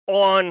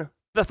on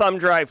the thumb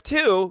drive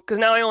too, because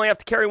now I only have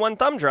to carry one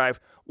thumb drive.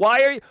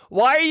 Why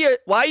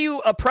are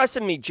you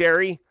oppressing me,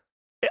 Jerry?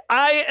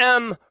 I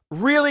am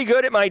really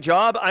good at my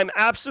job. I'm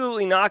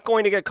absolutely not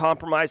going to get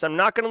compromised. I'm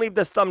not going to leave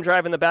this thumb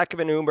drive in the back of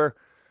an Uber.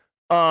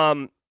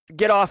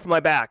 Get off my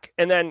back.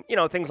 And then,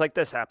 things like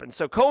this happen.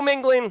 So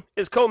commingling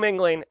is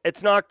commingling.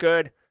 It's not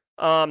good.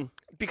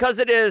 Because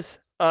it is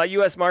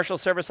U.S. Marshal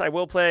Service, I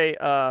will play.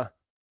 I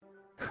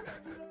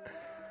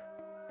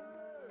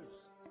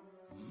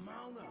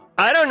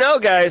don't know,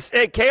 guys.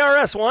 Hey,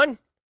 KRS-One?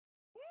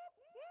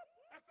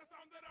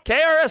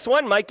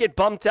 KRS-One might get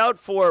bumped out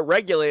for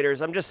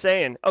regulators. I'm just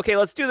saying. Okay,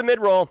 let's do the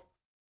mid-roll.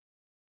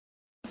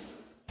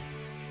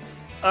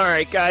 All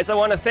right, guys, I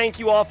want to thank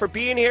you all for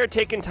being here,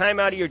 taking time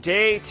out of your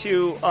day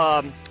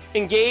to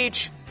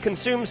engage,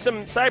 consume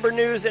some cyber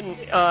news, and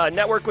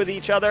network with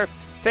each other.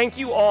 Thank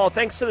you all.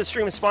 Thanks to the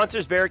stream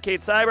sponsors, Barricade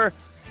Cyber,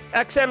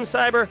 XM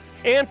Cyber,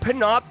 and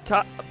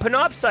Panoptcy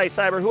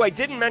Cyber, who I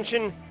didn't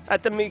mention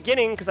at the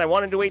beginning because I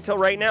wanted to wait till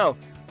right now.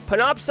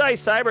 Panoptcy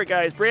Cyber,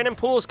 guys, Brandon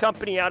Poole's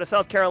company out of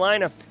South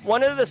Carolina.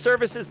 One of the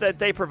services that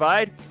they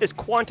provide is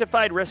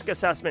quantified risk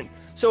assessment.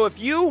 So if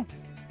you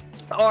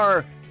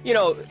are,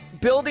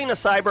 building a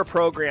cyber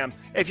program,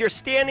 if you're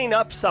standing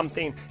up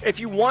something,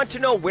 if you want to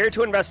know where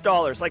to invest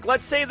dollars, like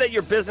let's say that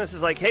your business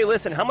is like, hey,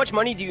 listen, how much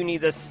money do you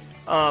need this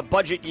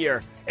budget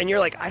year? And you're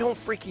like, I don't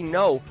freaking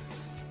know.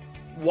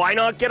 Why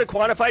not get a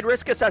quantified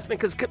risk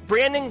assessment? Because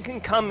Brandon can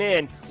come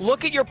in,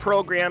 look at your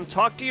program,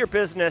 talk to your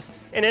business,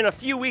 and in a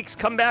few weeks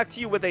come back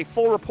to you with a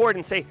full report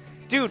and say,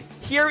 dude,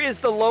 here is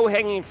the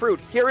low-hanging fruit.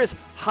 Here is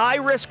high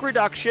risk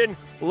reduction,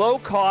 low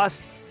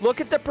cost. Look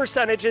at the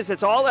percentages.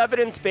 It's all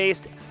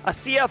evidence-based. A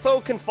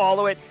CFO can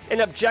follow it.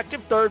 An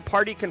objective third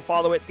party can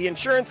follow it. The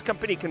insurance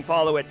company can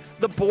follow it.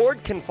 The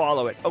board can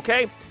follow it,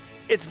 okay?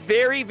 It's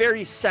very,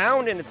 very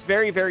sound, and it's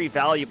very, very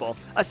valuable,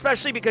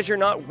 especially because you're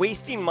not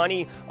wasting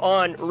money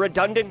on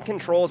redundant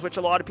controls, which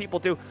a lot of people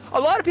do. A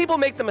lot of people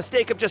make the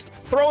mistake of just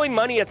throwing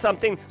money at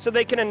something so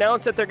they can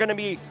announce that they're going to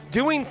be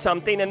doing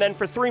something, and then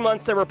for 3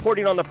 months they're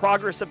reporting on the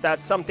progress of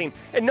that something.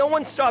 And no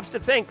one stops to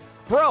think,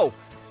 bro,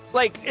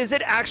 like, is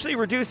it actually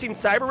reducing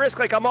cyber risk?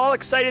 Like, I'm all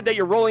excited that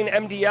you're rolling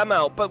MDM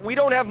out, but we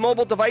don't have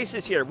mobile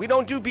devices here. We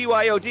don't do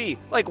BYOD.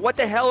 Like, what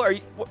the hell are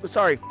you,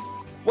 sorry,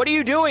 what are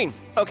you doing?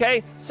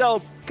 Okay,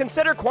 so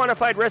consider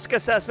quantified risk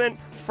assessment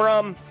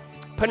from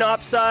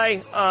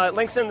Panoptcy.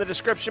 Links in the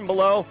description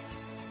below.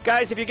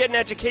 Guys, if you're getting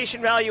education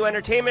value,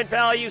 entertainment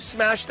value,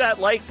 smash that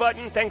like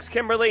button. Thanks,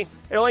 Kimberly.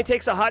 It only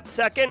takes a hot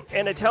second,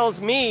 and it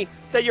tells me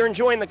that you're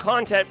enjoying the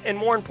content, and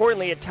more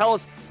importantly, it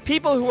tells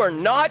people who are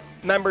not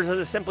members of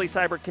the Simply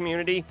Cyber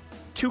community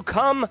to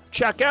come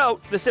check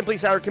out the Simply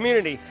Cyber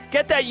community.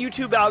 Get that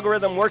YouTube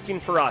algorithm working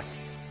for us.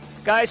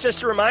 Guys,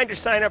 just a reminder,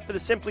 sign up for the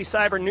Simply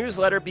Cyber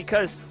newsletter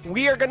because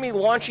we are going to be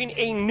launching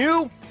a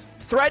new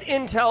Threat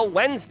Intel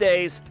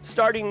Wednesdays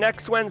starting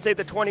next Wednesday,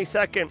 the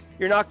 22nd.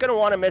 You're not going to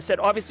want to miss it.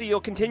 Obviously, you'll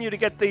continue to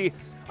get the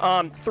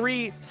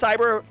 3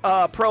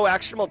 Cyber Pro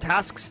actionable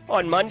tasks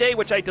on Monday,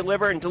 which I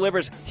deliver and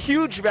delivers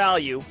huge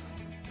value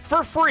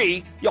for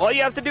free. All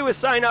you have to do is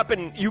sign up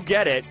and you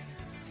get it.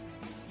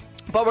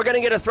 But we're going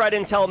to get a Threat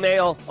Intel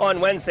mail on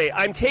Wednesday.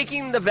 I'm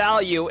taking the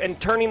value and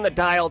turning the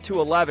dial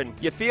to 11.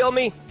 You feel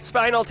me?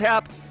 Spinal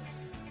Tap.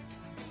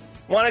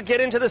 Want to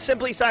get into the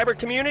Simply Cyber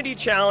Community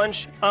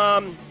Challenge.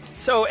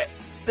 So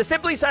the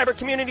Simply Cyber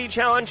Community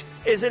Challenge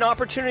is an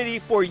opportunity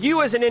for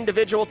you as an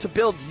individual to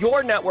build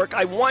your network.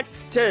 I want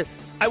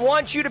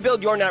you to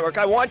build your network.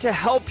 I want to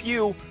help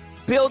you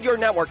build your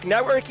network.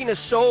 Networking is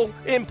so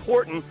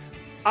important.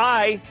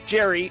 I,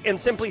 Jerry, and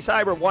Simply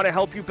Cyber want to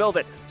help you build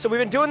it. So we've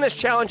been doing this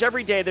challenge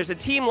every day. There's a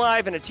team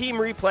live and a team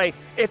replay.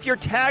 If you're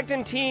tagged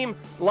in team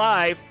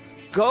live,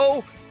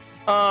 go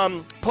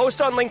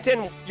post on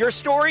LinkedIn your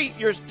story,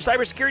 your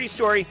cybersecurity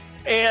story,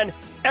 and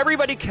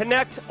everybody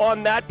connect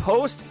on that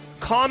post,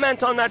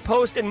 comment on that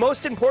post, and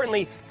most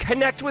importantly,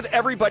 connect with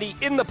everybody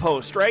in the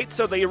post, right?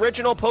 So the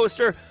original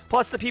poster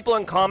plus the people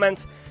in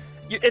comments.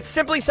 It's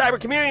Simply Cyber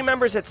community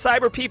members, it's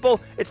cyber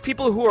people, it's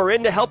people who are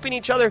into helping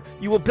each other.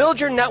 You will build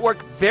your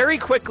network very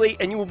quickly,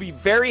 and you will be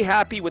very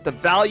happy with the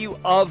value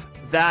of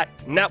that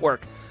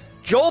network.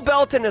 Joel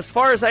Belton, as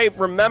far as I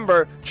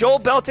remember, Joel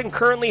Belton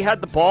currently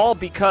had the ball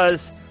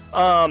because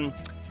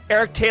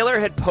Eric Taylor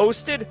had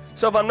posted.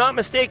 So if I'm not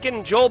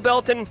mistaken, Joel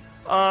Belton,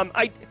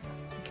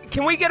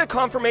 can we get a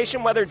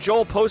confirmation whether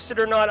Joel posted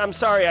or not? I'm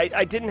sorry,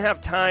 I didn't have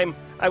time.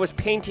 I was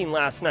painting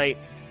last night.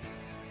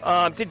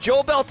 Did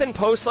Joel Belton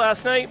post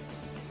last night?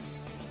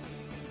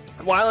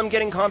 While I'm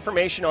getting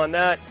confirmation on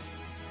that,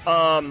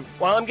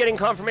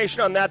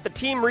 the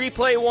team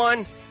replay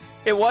one,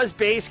 it was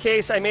base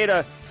case. I made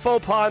a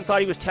faux pas and thought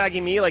he was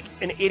tagging me like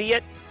an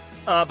idiot,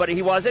 but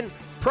he wasn't.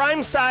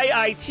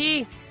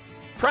 Panoptcy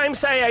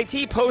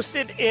IT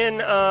posted in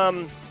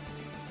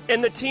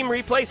the team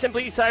replay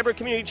Simply Cyber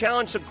Community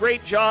Challenge. So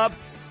great job,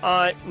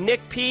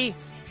 Nick P.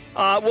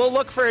 We'll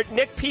look for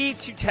Nick P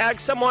to tag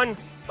someone.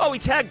 Oh, he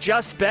tagged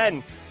Just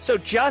Ben. So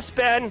Just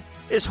Ben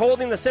is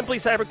holding the Simply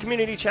Cyber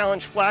Community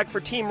Challenge flag for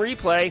Team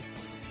Replay,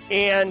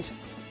 and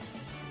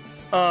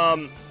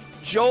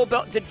Joel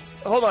Belton.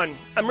 Hold on,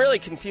 I'm really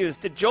confused.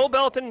 Did Joel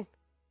Belton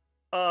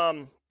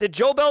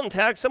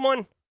tag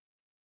someone?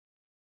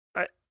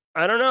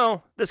 I don't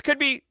know. This could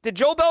be. Did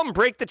Joel Belton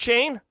break the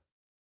chain?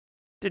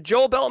 Did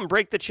Joel Belton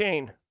break the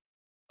chain?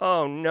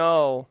 Oh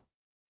no!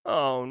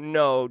 Oh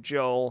no,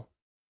 Joel.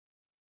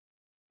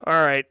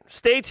 All right,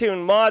 stay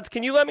tuned, mods.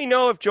 Can you let me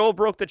know if Joel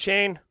broke the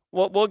chain?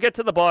 We'll get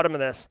to the bottom of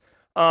this.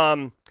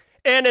 And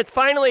it's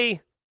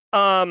finally,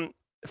 can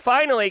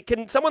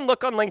someone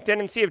look on LinkedIn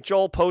and see if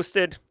Joel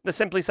posted the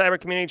Simply Cyber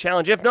Community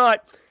Challenge? If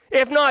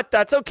not,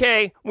 that's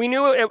okay. We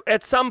knew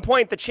at some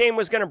point the chain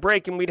was going to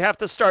break and we'd have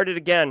to start it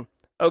again.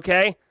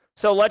 Okay,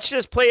 so let's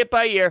just play it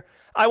by ear.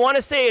 I want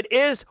to say it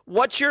is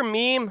What's Your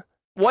Meme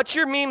What's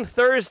your meme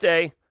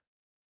Thursday?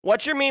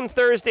 What's your meme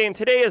Thursday? And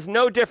today is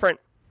no different.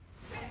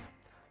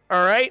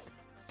 All right?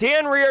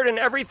 Dan Reardon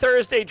every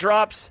Thursday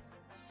drops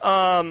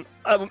a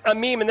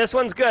meme, and this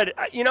one's good.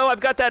 You know,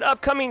 I've got that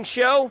upcoming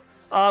show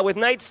with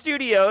Night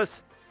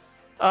Studios.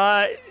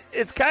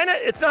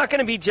 It's not going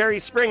to be Jerry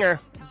Springer,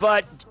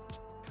 but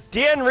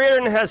Dan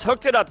Reardon has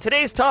hooked it up.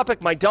 Today's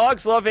topic, my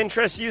dog's love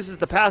interest uses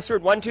the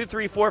password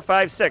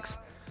 123456.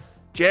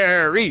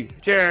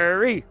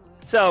 Jerry.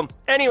 So,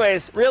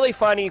 anyways, really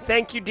funny.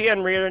 Thank you,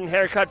 Dan Reardon,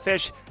 Haircut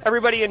Fish.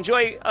 Everybody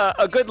enjoy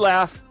a good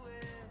laugh.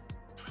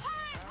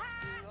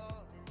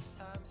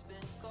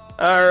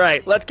 All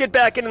right, let's get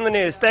back into the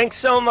news. Thanks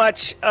so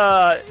much,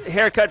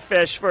 Haircut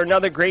Fish, for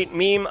another great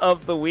meme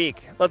of the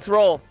week. Let's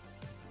roll.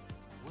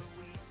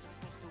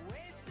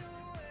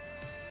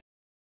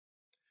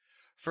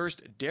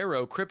 First,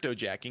 Darrow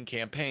cryptojacking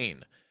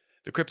campaign.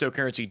 The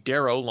cryptocurrency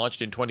Darrow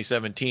launched in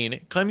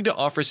 2017, claiming to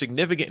offer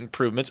significant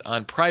improvements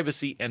on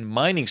privacy and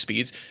mining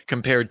speeds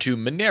compared to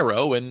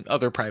Monero and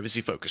other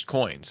privacy-focused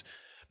coins.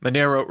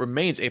 Monero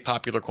remains a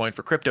popular coin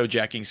for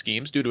cryptojacking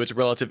schemes due to its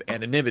relative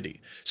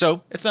anonymity,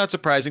 so it's not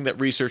surprising that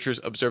researchers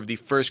observed the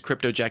first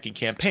cryptojacking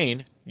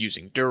campaign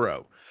using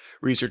Darrow.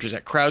 Researchers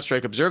at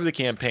CrowdStrike observed the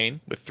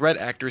campaign, with threat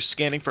actors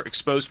scanning for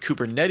exposed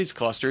Kubernetes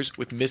clusters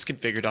with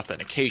misconfigured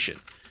authentication.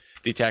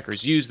 The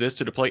attackers used this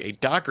to deploy a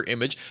Docker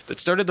image that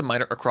started the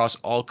miner across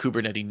all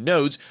Kubernetes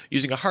nodes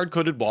using a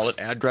hard-coded wallet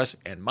address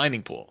and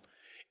mining pool.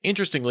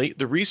 Interestingly,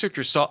 the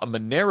researchers saw a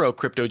Monero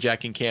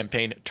cryptojacking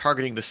campaign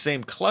targeting the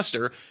same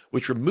cluster,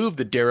 which removed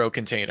the Darrow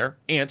container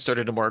and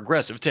started a more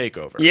aggressive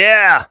takeover.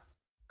 Yeah,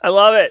 I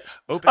love it.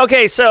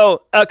 Okay,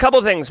 so a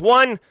couple things.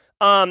 One,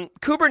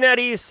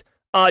 Kubernetes,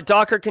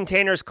 Docker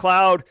containers,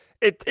 cloud,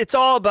 it's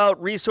all about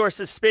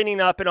resources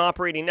spinning up and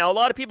operating. Now, a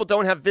lot of people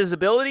don't have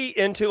visibility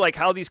into like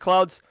how these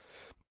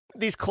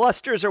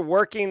clusters are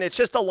working. It's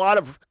just a lot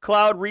of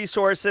cloud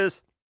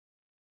resources.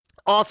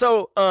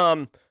 Also,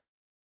 so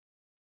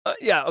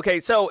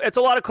it's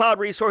a lot of cloud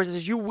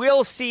resources. You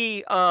will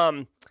see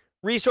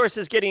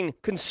resources getting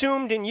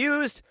consumed and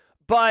used,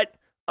 but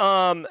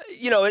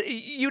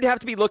you'd have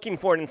to be looking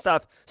for it and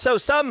stuff. So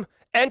some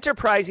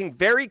enterprising,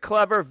 very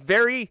clever,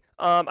 very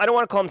I don't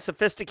want to call them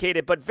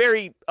sophisticated, but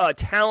very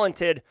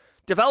talented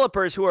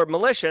developers who are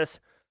malicious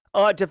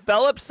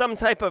develop some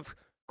type of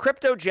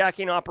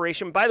cryptojacking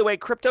operation. By the way,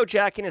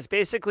 cryptojacking is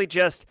basically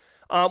just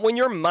when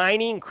you're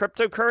mining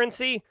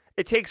cryptocurrency,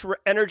 it takes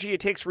energy,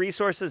 it takes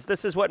resources.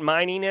 This is what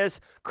mining is.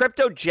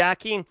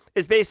 Cryptojacking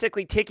is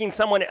basically taking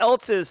someone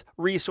else's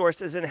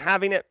resources and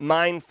having it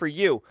mined for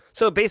you.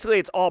 So basically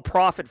it's all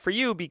profit for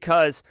you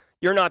because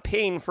you're not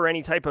paying for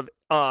any type of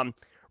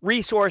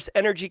resource,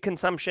 energy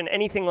consumption,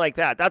 anything like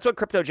that. That's what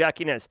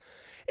cryptojacking is.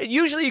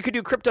 Usually you could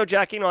do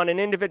cryptojacking on an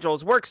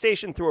individual's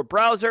workstation through a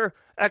browser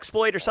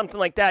exploit or something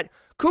like that.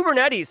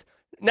 Kubernetes,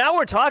 now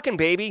we're talking,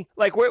 baby.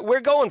 Like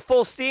we're going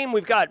full steam.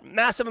 We've got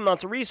massive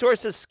amounts of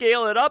resources.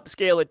 Scale it up,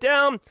 scale it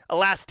down,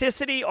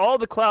 elasticity, all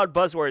the cloud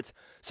buzzwords.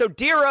 So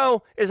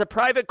Darrow is a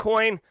private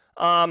coin,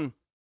 a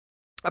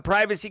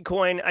privacy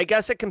coin. I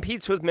guess it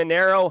competes with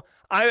Monero.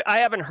 I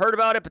haven't heard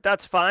about it, but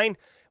that's fine.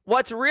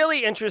 What's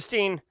really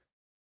interesting...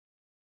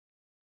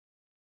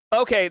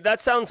 Okay,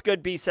 that sounds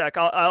good, BSEC.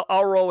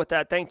 I'll roll with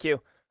that. Thank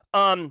you.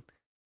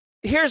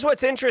 Here's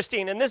what's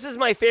interesting, and this is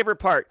my favorite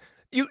part.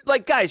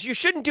 Guys, you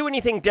shouldn't do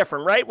anything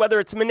different, right? Whether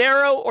it's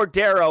Monero or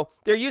Darrow,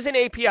 they're using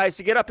APIs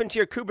to get up into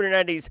your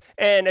Kubernetes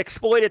and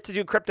exploit it to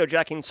do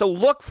cryptojacking. So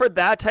look for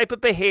that type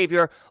of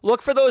behavior.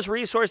 Look for those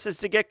resources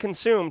to get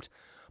consumed.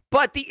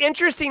 But the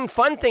interesting,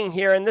 fun thing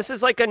here, and this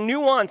is like a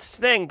nuanced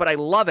thing, but I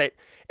love it,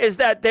 is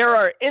that there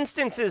are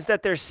instances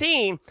that they're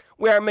seeing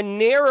where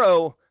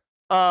Monero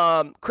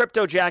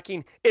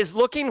cryptojacking is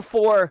looking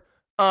for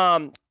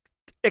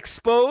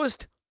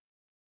exposed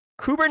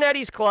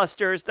Kubernetes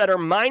clusters that are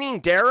mining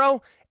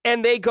Darrow,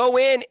 and they go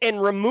in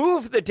and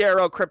remove the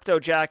Darrow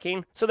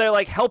cryptojacking. So they're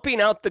like helping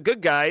out the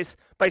good guys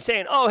by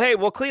saying, oh, hey,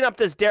 we'll clean up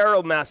this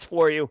Darrow mess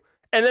for you.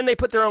 And then they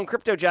put their own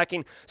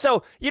cryptojacking.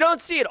 So you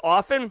don't see it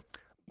often,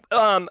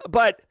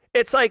 but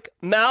it's like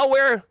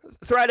malware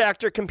threat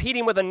actor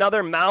competing with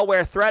another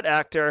malware threat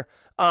actor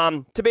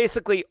to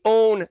basically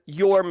own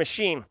your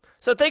machine.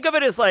 So think of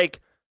it as like,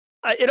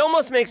 it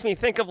almost makes me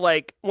think of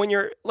like when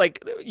you're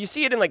like, you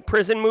see it in like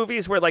prison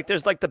movies where like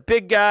there's like the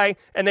big guy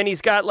and then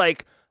he's got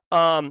like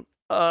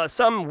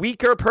some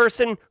weaker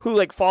person who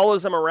like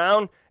follows him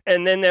around,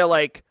 and then they're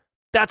like,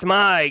 that's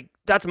my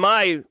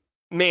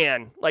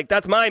man, like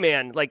that's my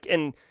man, like,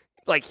 and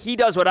like he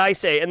does what I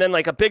say, and then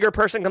like a bigger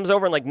person comes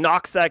over and like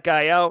knocks that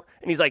guy out,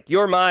 and he's like,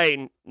 you're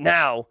mine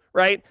now,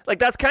 right? Like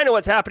that's kind of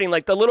what's happening.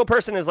 Like the little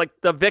person is like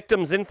the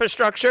victim's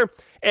infrastructure,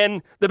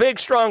 and the big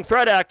strong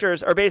threat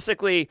actors are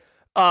basically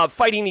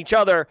fighting each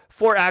other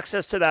for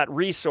access to that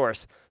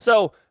resource.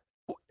 So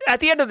at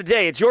the end of the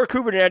day, it's your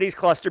Kubernetes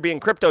cluster being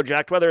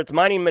cryptojacked, whether it's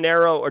mining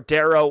Monero or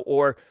Darrow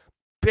or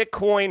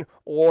Bitcoin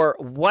or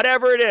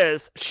whatever it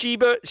is,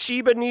 Shiba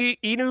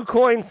Inu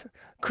coins,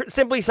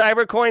 Simply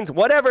Cyber coins,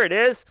 whatever it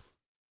is.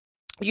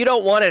 You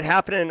don't want it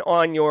happening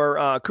on your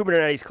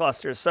Kubernetes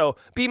clusters. So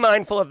be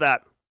mindful of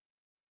that.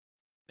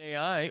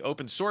 AI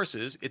open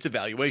sources its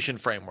evaluation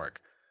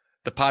framework.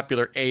 The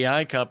popular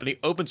AI company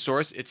open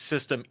sourced its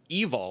system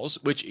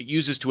Evols, which it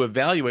uses to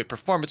evaluate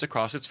performance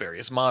across its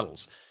various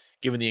models.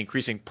 Given the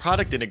increasing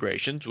product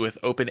integrations with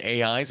open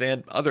AIs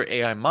and other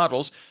AI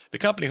models, the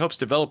company hopes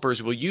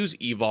developers will use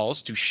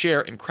Evols to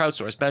share and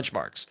crowdsource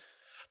benchmarks.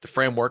 The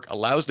framework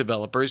allows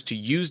developers to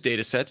use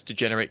datasets to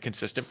generate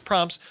consistent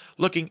prompts,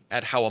 looking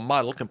at how a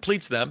model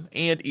completes them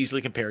and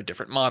easily compare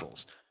different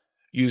models.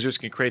 Users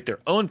can create their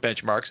own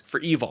benchmarks for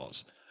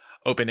evols.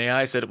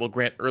 OpenAI said it will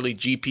grant early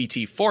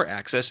GPT-4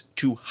 access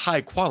to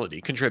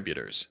high-quality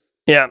contributors.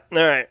 Yeah, all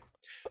right.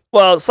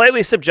 Well,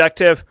 slightly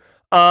subjective.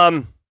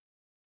 The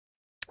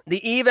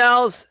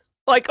evals,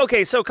 like,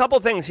 okay, so a couple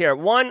things here.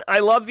 One, I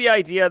love the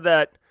idea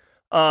that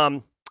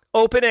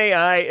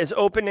OpenAI is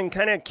open and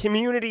kind of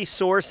community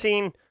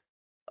sourcing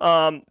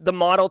the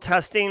model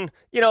testing.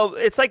 You know,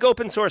 it's like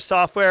open source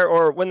software,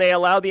 or when they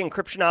allow the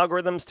encryption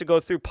algorithms to go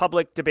through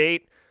public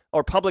debate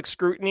or public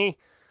scrutiny.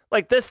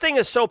 Like, this thing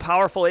is so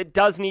powerful, it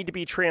does need to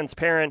be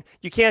transparent.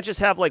 You can't just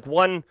have like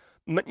one,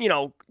 you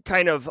know,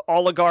 kind of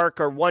oligarch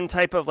or one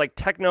type of like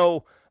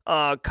techno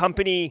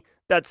company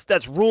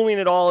that's ruling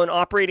it all and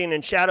operating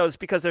in shadows,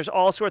 because there's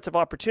all sorts of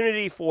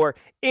opportunity for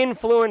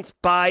influence,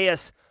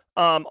 bias,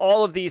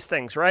 all of these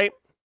things, right?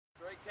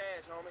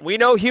 We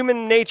know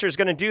human nature is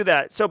going to do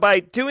that. So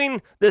by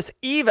doing this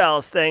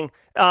evals thing,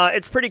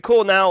 it's pretty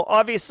cool. Now,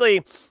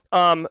 obviously,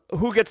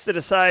 who gets to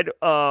decide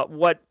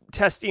what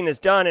testing is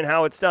done and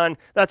how it's done?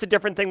 That's a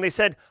different thing. They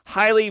said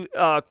highly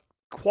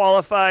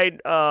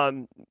qualified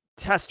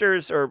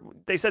testers, or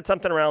they said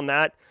something around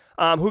that.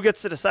 Who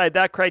gets to decide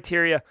that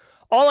criteria?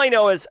 All I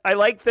know is I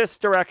like this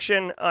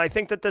direction. I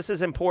think that this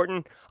is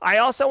important. I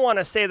also want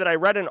to say that I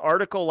read an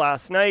article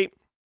last night.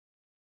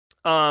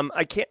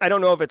 I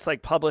don't know if it's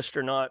like published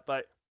or not,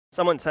 but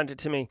someone sent it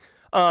to me.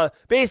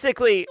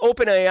 Basically,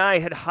 OpenAI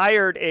had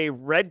hired a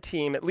red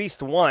team, at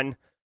least one,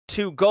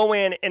 to go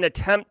in and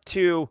attempt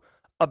to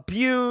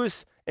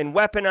abuse and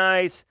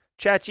weaponize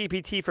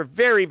ChatGPT for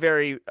very,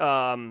 very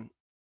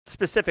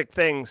specific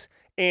things.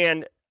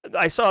 And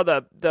I saw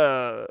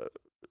the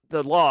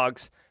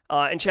logs,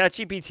 and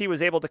ChatGPT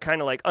was able to kind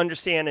of like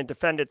understand and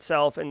defend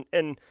itself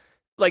and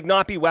like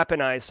not be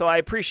weaponized. So I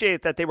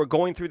appreciate that they were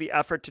going through the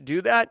effort to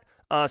do that.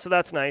 So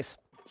that's nice.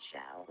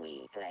 Shall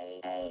we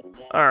play a game?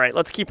 All right,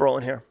 let's keep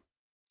rolling here.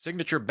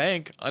 Signature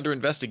Bank under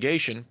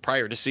investigation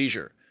prior to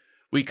seizure.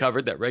 We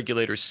covered that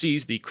regulators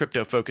seized the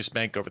crypto-focused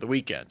bank over the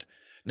weekend.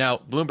 Now,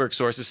 Bloomberg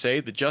sources say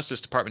the Justice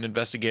Department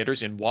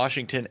investigators in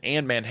Washington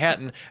and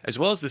Manhattan, as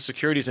well as the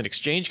Securities and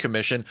Exchange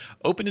Commission,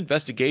 opened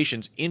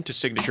investigations into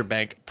Signature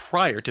Bank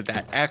prior to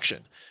that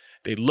action.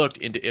 They looked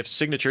into if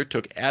Signature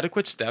took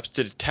adequate steps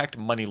to detect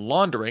money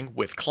laundering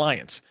with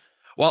clients.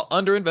 While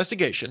under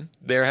investigation,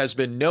 there has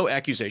been no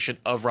accusation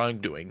of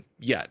wrongdoing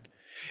yet.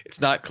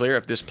 It's not clear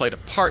if this played a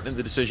part in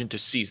the decision to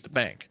seize the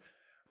bank.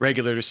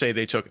 Regulators say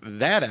they took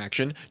that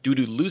action due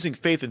to losing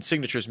faith in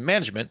Signature's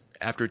management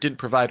after it didn't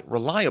provide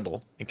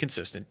reliable and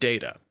consistent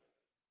data.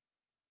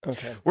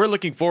 Okay. We're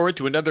looking forward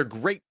to another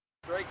great...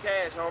 Straight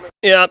cash, homie.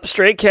 Yeah,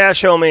 straight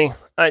cash, homie.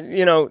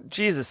 You know,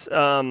 Jesus,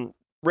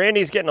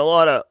 Randy's getting a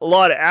lot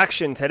of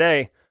action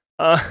today.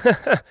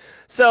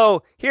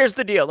 So here's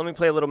the deal. Let me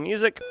play a little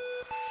music.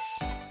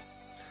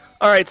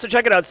 All right, so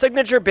check it out.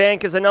 Signature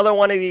Bank is another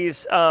one of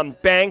these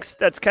banks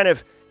that's kind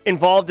of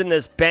involved in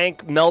this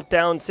bank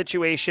meltdown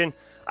situation.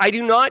 I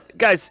do not,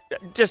 guys,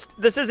 this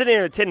isn't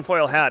in a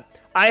tinfoil hat.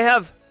 I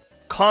have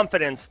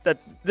confidence that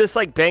this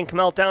like bank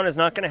meltdown is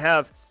not going to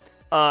have,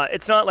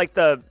 it's not like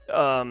the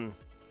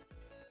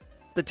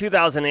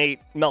 2008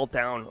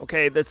 meltdown,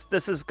 okay?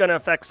 This is going to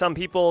affect some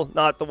people,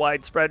 not the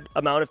widespread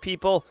amount of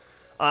people.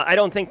 I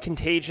don't think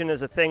contagion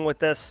is a thing with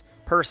this,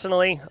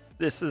 personally.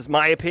 This is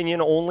my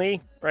opinion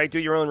only, right? Do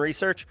your own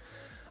research.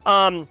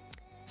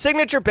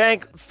 Signature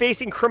Bank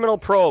facing criminal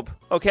probe,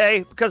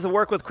 okay? Because of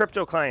work with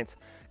crypto clients.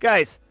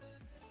 Guys,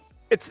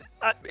 it's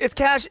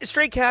cash,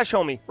 straight cash,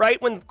 homie,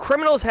 right? When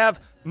criminals have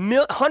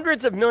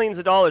hundreds of millions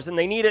of dollars and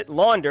they need it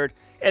laundered,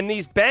 and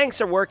these banks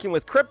are working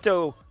with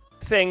crypto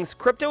things,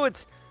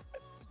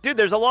 dude,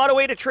 there's a lot of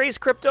way to trace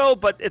crypto,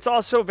 but it's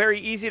also very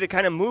easy to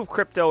kind of move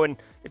crypto. And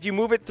if you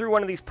move it through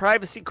one of these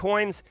privacy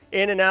coins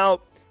in and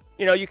out,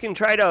 you know, you can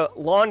try to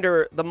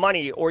launder the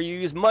money, or you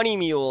use money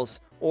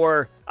mules,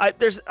 or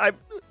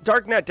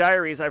Darknet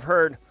Diaries, I've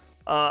heard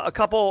a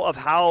couple of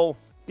how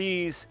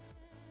these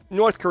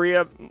North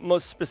Korea,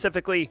 most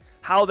specifically,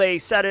 how they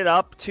set it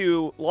up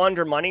to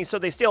launder money. So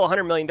they steal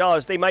 $100 million.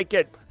 They might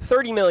get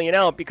 $30 million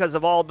out because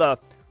of all the,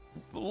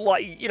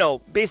 you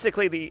know,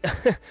 basically the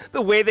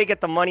the way they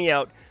get the money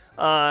out.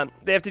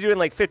 They have to do it in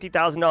like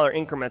 $50,000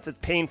 increments. It's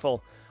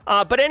painful.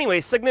 But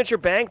anyway, Signature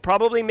Bank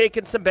probably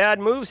making some bad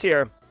moves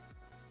here.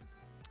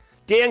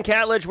 Dan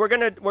Catledge,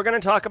 we're gonna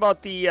talk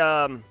about the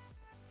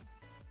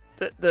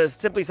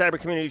Simply Cyber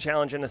Community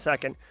Challenge in a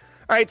second.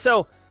 All right,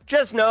 so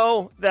just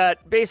know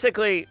that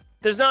basically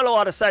there's not a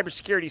lot of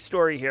cybersecurity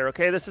story here,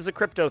 okay? This is a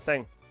crypto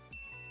thing.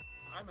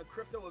 I'm a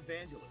crypto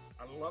evangelist.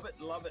 I love it,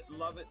 love it,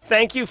 love it.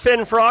 Thank you,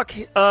 Finn Frock.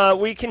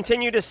 We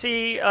continue to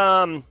see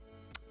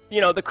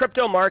the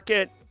crypto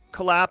market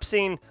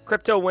collapsing,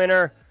 crypto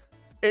winter.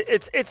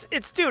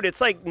 It's dude,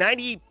 it's like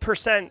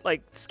 90%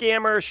 like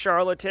scammers,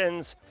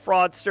 charlatans,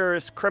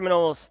 fraudsters,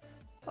 criminals.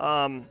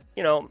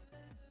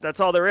 That's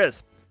all there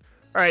is.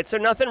 All right, so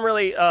nothing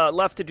really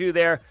left to do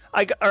there.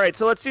 All right,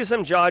 so let's do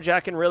some jaw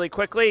jacking really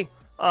quickly.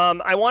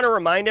 I want to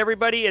remind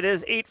everybody it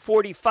is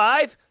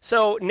 8:45,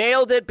 so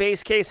nailed it,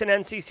 base case and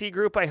NCC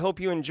group. I hope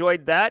you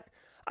enjoyed that.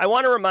 I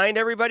want to remind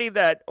everybody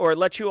that, or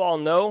let you all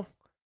know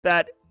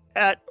that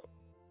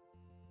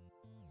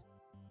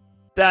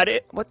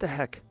what the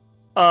heck?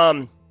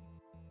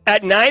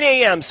 At 9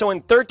 a.m., so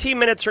in 13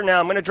 minutes from now,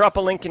 I'm going to drop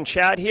a link in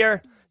chat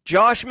here.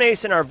 Josh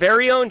Mason, our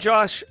very own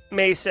Josh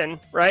Mason,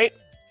 right,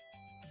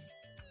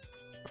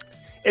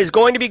 is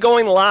going to be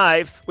going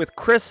live with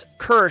Chris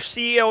Kirsch,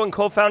 CEO and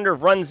co-founder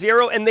of Run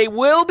Zero, and they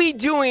will be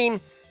doing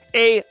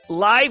a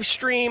live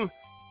stream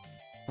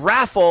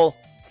raffle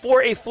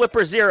for a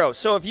Flipper Zero.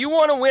 So if you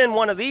want to win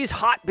one of these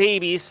hot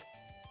babies,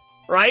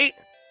 right,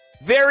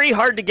 very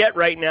hard to get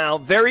right now,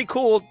 very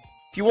cool.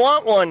 If you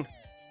want one,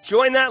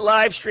 join that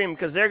live stream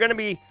because they're going to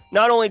be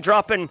not only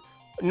dropping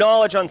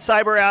knowledge on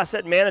cyber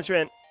asset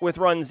management with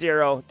Run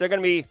Zero, they're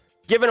going to be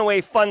giving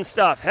away fun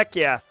stuff. Heck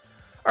yeah.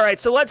 All right,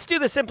 so let's do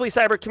the Simply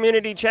Cyber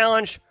Community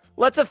Challenge.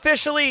 Let's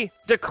officially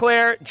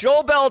declare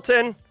Joel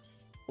Belton.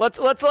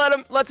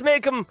 Let's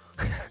make him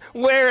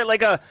wear it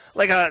like a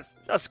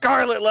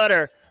scarlet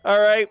letter. All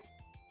right.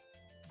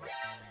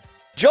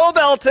 Joel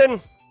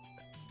Belton,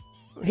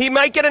 he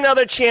might get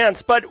another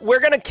chance, but we're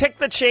going to kick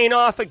the chain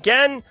off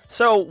again.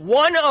 So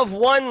 1 of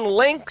 1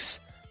 links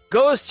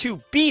goes to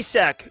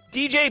BSEC.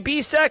 DJ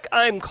BSEC,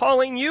 I'm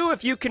calling you.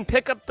 If you can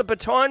pick up the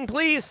baton,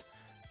 please.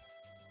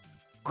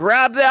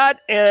 Grab that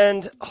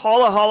and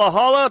holla, holla,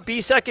 holla.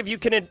 BSEC, if you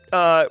can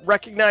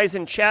recognize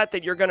in chat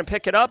that you're going to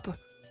pick it up.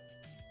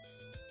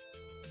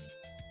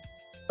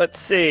 Let's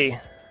see.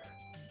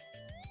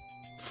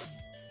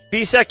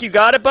 BSEC, you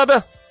got it,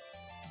 Bubba?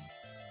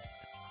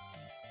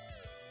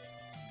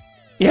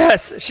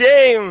 Yes,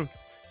 shame.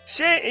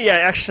 Shame. Yeah,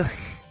 actually.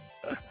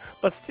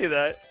 Let's do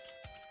that.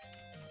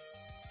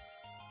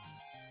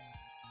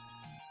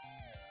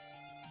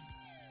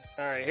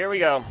 All right, here we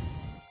go.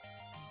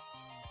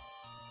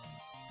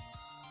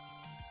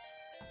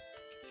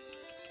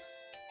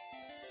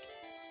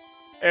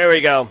 There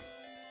we go.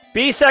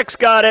 BSEC's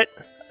got it.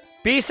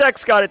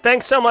 BSEC's got it.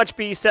 Thanks so much,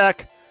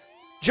 BSEC.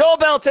 Joel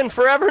Belton,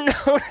 forever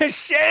known as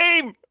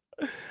Shame.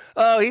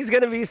 Oh, he's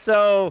going to be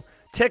so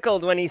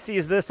tickled when he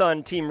sees this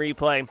on Team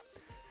Replay.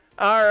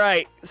 All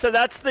right, so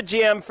that's the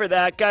jam for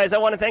that. Guys, I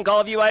want to thank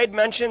all of you. I had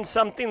mentioned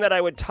something that I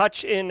would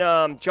touch in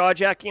jaw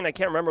jacking. I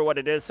can't remember what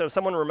it is, so if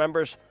someone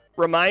remembers,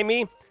 remind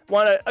me.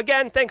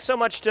 Again, thanks so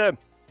much to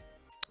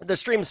the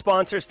stream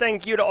sponsors.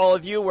 Thank you to all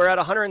of you. We're at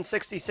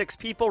 166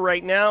 people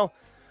right now.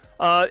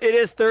 It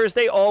is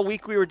Thursday. All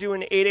week we were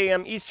doing 8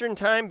 a.m. Eastern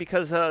time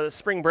because of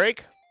spring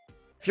break.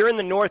 If you're in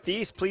the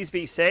Northeast, please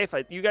be safe.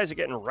 You guys are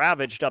getting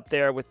ravaged up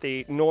there with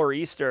the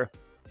nor'easter.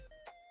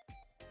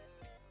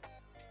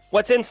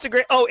 What's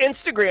Instagram? Oh,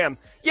 Instagram.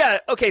 Yeah,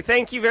 okay,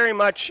 thank you very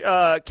much,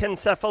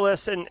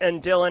 Kencephalus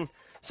and Dylan.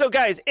 So,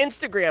 guys,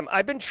 Instagram,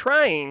 I've been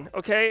trying,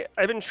 okay?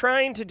 I've been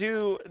trying to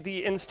do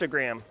the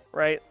Instagram,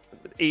 right?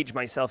 Age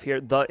myself here,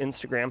 the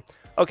Instagram,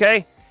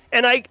 okay?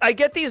 And I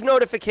get these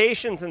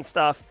notifications and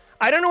stuff.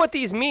 I don't know what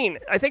these mean.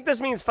 I think this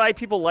means 5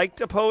 people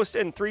liked a post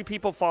and 3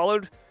 people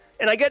followed.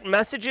 And I get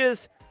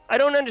messages. I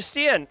don't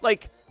understand.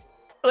 Like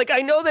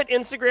I know that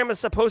Instagram is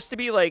supposed to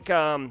be like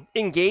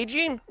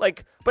engaging,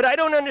 but I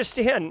don't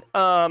understand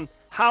how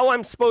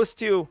I'm supposed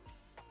to,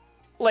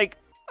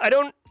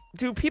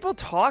 do people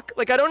talk?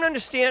 I don't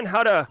understand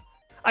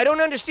I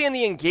don't understand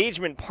the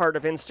engagement part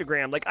of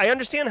Instagram. I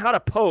understand how to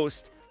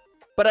post,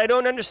 but I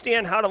don't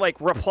understand how to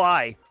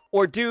reply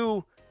or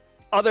do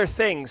other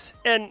things,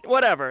 and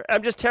whatever.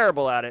 I'm just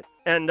terrible at it,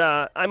 and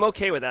I'm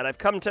okay with that. I've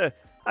come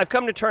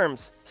to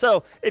terms.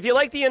 So if you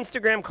like the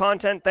Instagram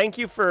content, thank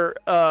you for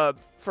the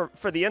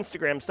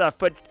Instagram stuff.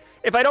 But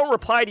if I don't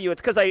reply to you,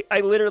 it's because I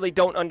literally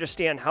don't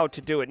understand how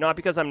to do it, not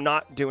because I'm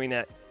not doing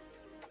it.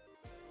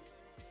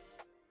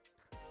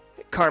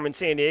 Carmen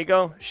San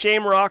Diego,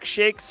 Shame Rock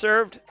Shake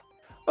served.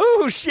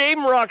 Ooh,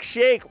 Shame Rock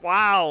Shake.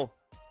 Wow,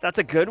 that's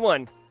a good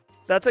one.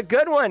 That's a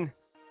good one.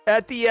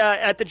 At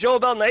the Joel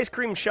Belton ice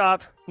cream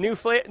shop, new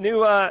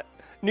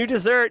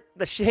dessert,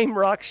 the Shame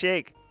Rock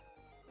Shake.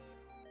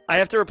 I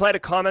have to reply to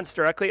comments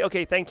directly.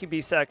 Okay, thank you,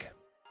 BSEC.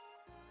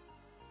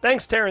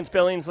 Thanks, Terrence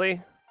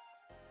Billingsley.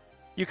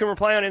 You can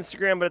reply on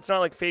Instagram, but it's not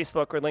like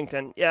Facebook or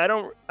LinkedIn. Yeah,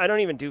 I don't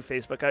even do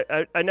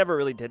Facebook. I never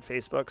really did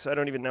Facebook, so I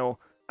don't even know.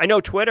 I know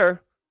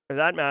Twitter, if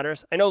that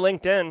matters. I know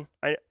LinkedIn,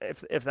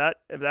 if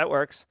that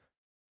works.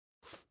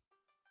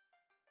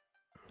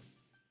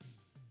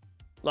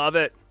 Love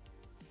it.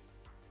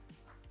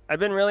 I've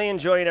been really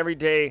enjoying every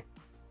day.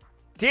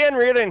 Dan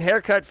Reardon,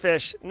 Haircut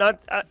Fish.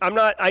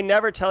 I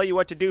never tell you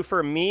what to do for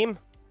a meme,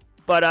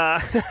 but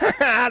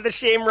the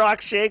Shame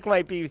Rock Shake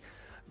might be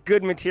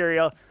good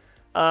material.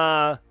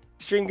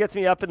 Stream gets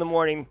me up in the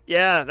morning.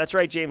 Yeah, that's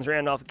right, James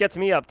Randolph. It gets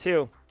me up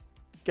too.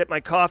 Get my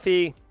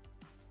coffee.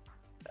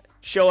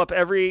 show up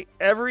every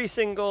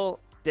single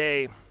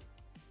day,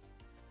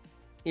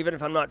 even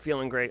if I'm not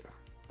feeling great.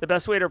 The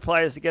best way to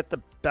reply is to get the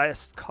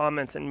best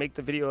comments and make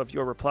the video of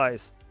your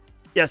replies.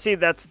 Yeah, see,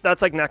 that's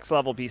like next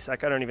level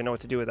BSEC. I don't even know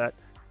what to do with that.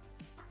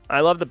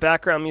 I love the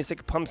background music.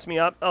 It pumps me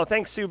up. Oh,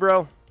 thanks,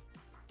 Subro.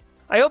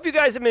 I hope you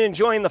guys have been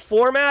enjoying the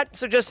format.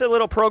 So just a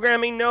little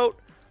programming note.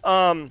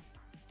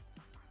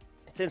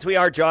 Since we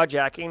are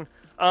jaw-jacking,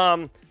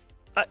 I've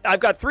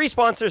got 3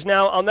 sponsors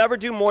now. I'll never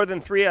do more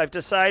than 3. I've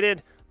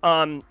decided.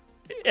 And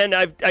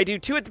I do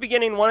 2 at the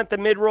beginning, 1 at the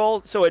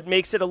mid-roll, so it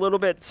makes it a little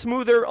bit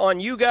smoother on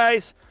you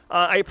guys.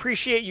 I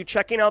appreciate you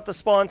checking out the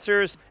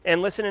sponsors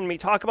and listening to me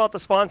talk about the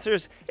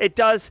sponsors. It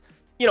does,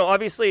 you know,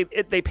 obviously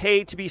they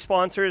pay to be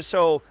sponsors,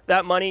 so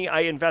that money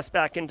I invest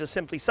back into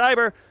Simply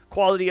Cyber,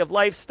 quality of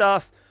life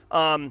stuff.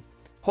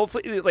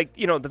 Hopefully, like,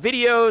 you know, the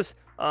videos,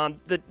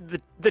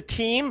 the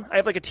team. I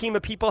have like a team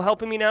of people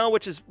helping me now,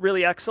 which is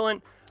really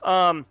excellent.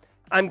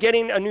 I'm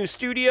getting a new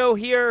studio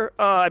here.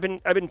 I've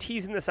been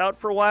teasing this out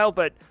for a while,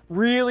 but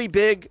really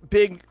big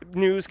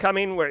news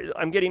coming where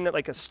I'm getting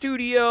like a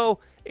studio,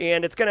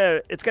 and it's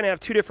gonna have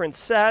 2 different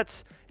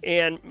sets.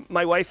 And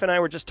my wife and I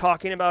were just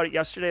talking about it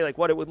yesterday, like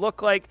what it would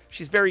look like.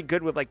 She's very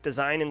good with like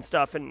design and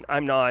stuff, and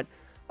I'm not,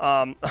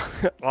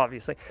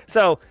 obviously.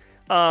 So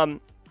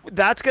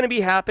that's going to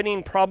be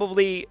happening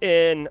probably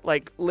in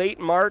like late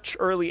March,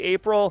 early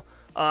April.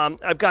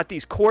 I've got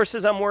these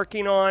courses I'm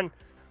working on.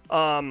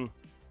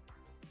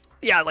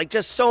 Yeah, like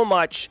just so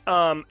much.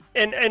 And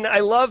I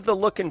love the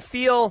look and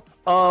feel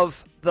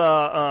of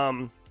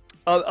the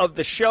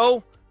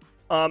show.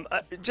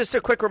 Just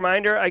a quick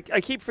reminder,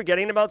 I keep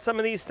forgetting about some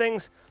of these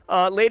things.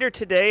 Later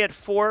today at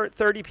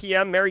 4:30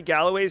 p.m., Mary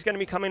Galloway is going to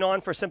be coming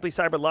on for Simply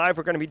Cyber Live.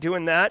 We're going to be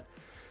doing that.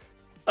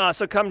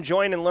 So come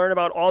join and learn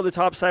about all the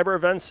top cyber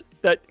events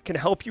that can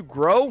help you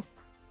grow.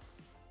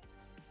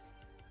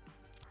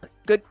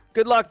 Good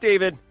luck,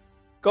 David.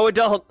 Go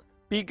adult.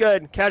 Be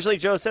good. Casually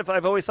Joseph,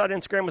 I've always thought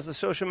Instagram was the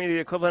social media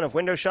equivalent of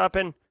window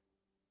shopping.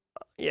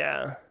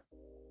 Yeah.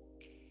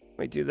 Let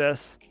me do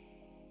this.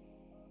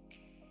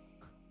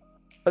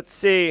 Let's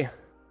see.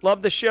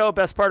 Love the show.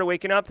 Best part of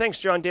waking up. Thanks,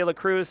 John De La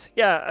Cruz.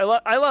 Yeah,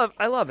 I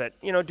love it.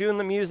 You know, doing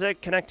the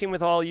music, connecting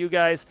with all you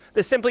guys.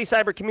 The Simply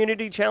Cyber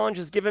Community Challenge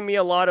has given me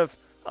a lot of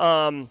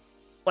I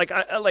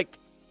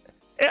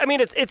mean,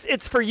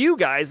 it's for you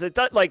guys. It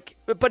does, like,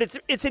 but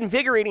it's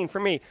invigorating for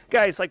me,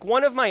 guys. Like,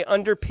 one of my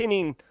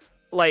underpinning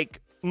like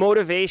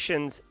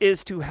motivations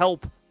is to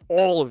help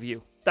all of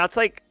you. That's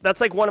like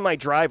one of my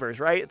drivers,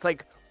 right? It's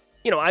like,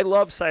 you know, I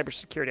love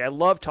cybersecurity. I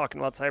love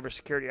talking about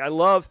cybersecurity. I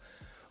love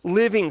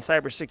living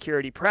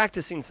cybersecurity,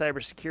 practicing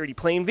cybersecurity,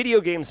 playing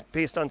video games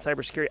based on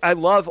cybersecurity. I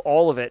love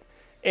all of it.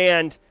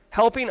 And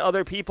helping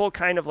other people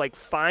kind of like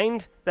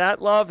find that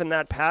love and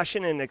that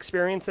passion and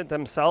experience it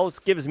themselves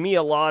gives me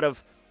a lot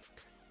of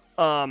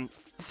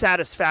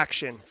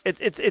satisfaction.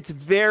 It's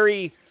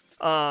very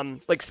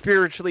like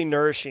spiritually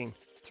nourishing.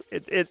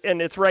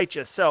 And it's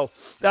righteous. So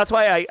that's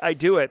why I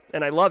do it,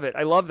 and I love it.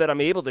 I love that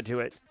I'm able to do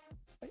it.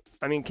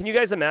 I mean, can you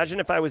guys imagine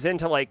if I was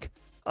into like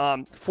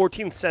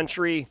 14th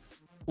century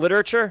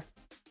literature?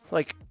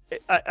 Like,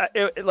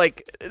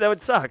 like that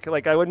would suck.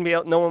 Like, I wouldn't be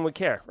able, no one would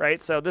care,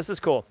 right? So this is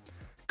cool.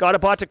 Got a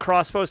bot to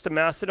cross-post to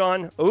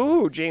Mastodon.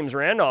 Ooh, James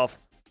Randolph.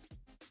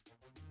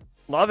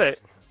 Love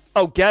it.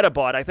 Oh, get a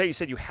bot. I thought you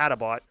said you had a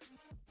bot.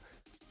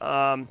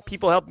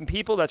 People helping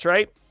people. That's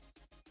right.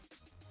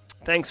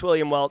 Thanks,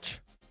 William Welch.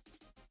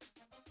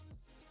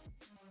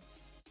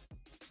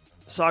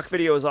 Sock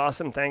video is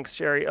awesome. Thanks,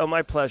 Sherry. Oh,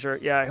 my pleasure.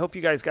 Yeah, I hope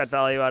you guys got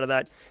value out of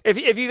that.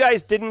 If you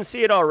guys didn't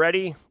see it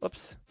already,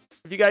 whoops.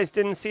 If you guys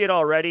didn't see it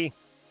already,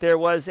 there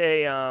was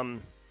a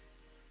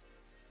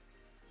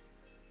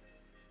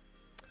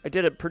I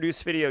did a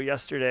produce video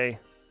yesterday.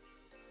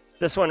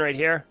 This one right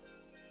here.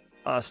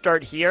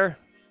 Start here.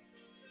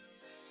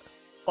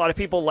 A lot of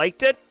people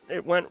liked it.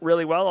 It went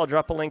really well. I'll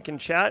drop a link in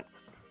chat.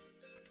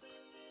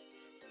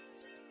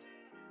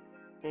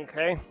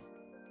 Okay.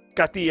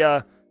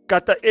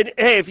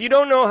 Hey, if you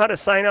don't know how to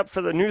sign up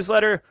for the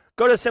newsletter,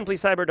 go to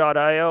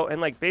simplycyber.io and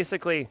like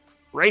basically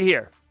right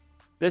here.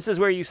 This is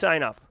where you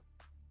sign up.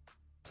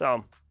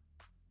 So,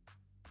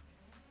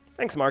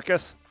 thanks,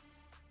 Marcus.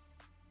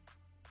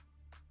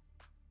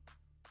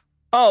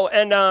 Oh,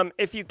 and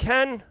if you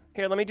can,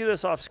 here, let me do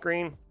this off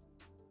screen,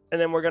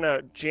 and then we're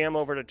gonna jam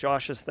over to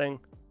Josh's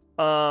thing.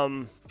 Let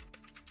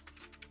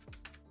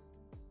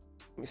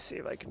me see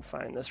if I can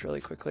find this really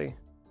quickly.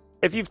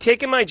 If you've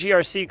taken my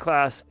GRC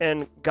class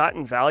and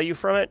gotten value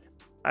from it,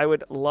 I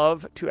would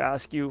love to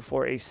ask you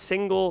for a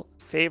single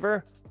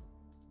favor.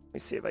 Let me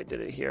see if I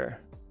did it here.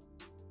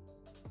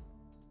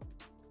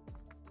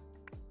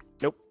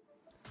 Nope.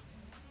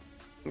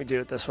 Let me do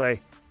it this way.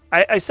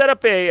 I set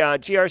up a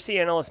GRC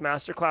Analyst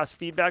Masterclass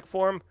feedback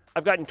form.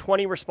 I've gotten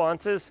 20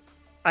 responses.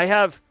 I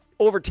have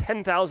over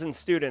 10,000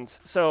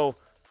 students, so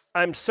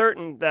I'm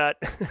certain that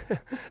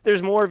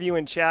there's more of you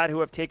in chat who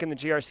have taken the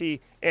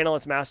GRC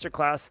Analyst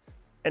Masterclass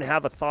and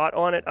have a thought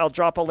on it. I'll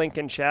drop a link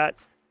in chat.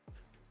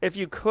 If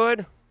you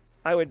could,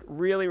 I would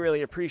really,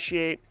 really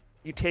appreciate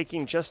you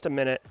taking just a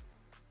minute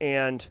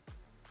and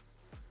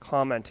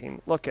commenting.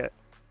 Look at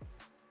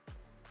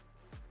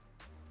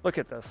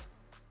this.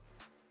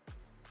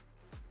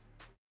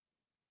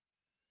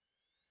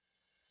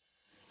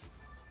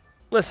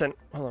 Listen,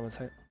 hold on one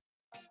second.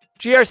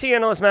 GRC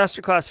Analyst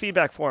Masterclass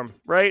feedback form,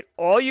 right?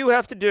 All you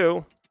have to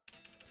do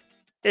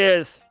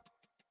is,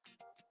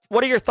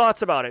 what are your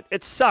thoughts about it?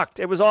 It sucked.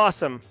 It was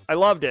awesome. I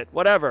loved it.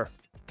 Whatever.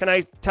 Can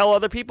I tell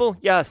other people?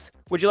 Yes.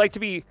 Would you like to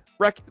be,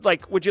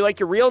 would you like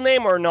your real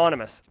name or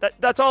anonymous?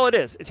 That's all it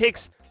is. It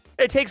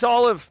takes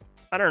all of,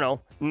 I don't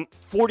know,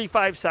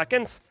 45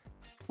 seconds.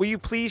 Will you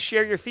please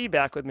share your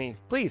feedback with me?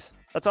 Please.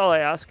 That's all I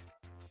ask.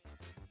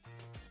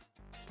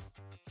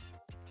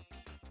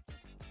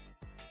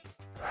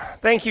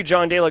 Thank you,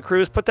 John De La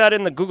Cruz. Put that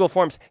in the Google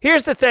Forms.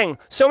 Here's the thing.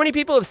 So many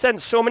people have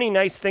sent so many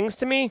nice things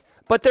to me,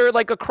 but they're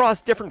like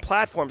across different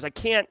platforms. I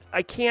couldn't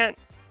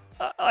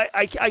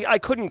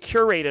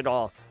curate it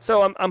all.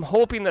 So I'm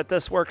hoping that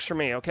this works for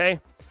me, okay?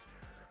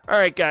 All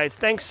right, guys.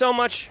 Thanks so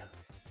much.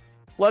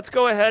 Let's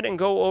go ahead and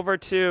go over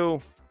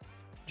to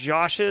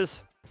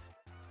Josh's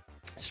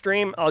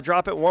stream. I'll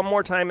drop it one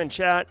more time in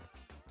chat.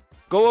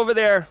 Go over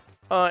there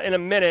in a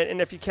minute,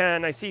 and if you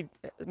can, I see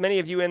many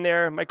of you in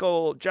there.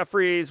 Michael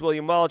Jeffries,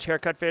 William Welch,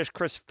 Haircut Fish,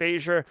 Chris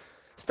Frazier,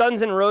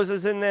 Stuns and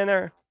Roses in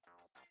there.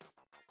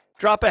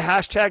 Drop a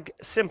hashtag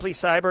Simply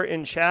Cyber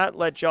in chat.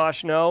 Let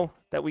Josh know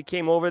that we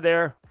came over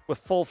there with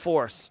full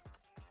force.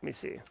 Let me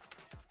see.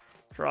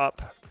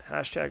 Drop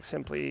hashtag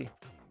Simply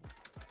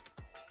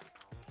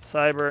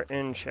Cyber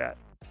in chat.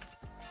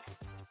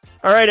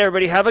 All right,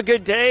 everybody, have a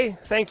good day.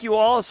 Thank you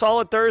all.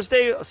 Solid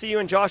Thursday. I'll see you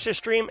in Josh's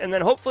stream, and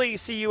then hopefully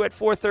see you at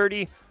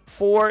 4:30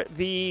 for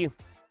the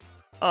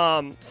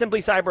Simply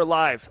Cyber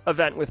Live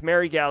event with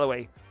Mary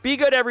Galloway. Be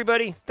good,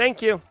 everybody.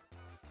 Thank you.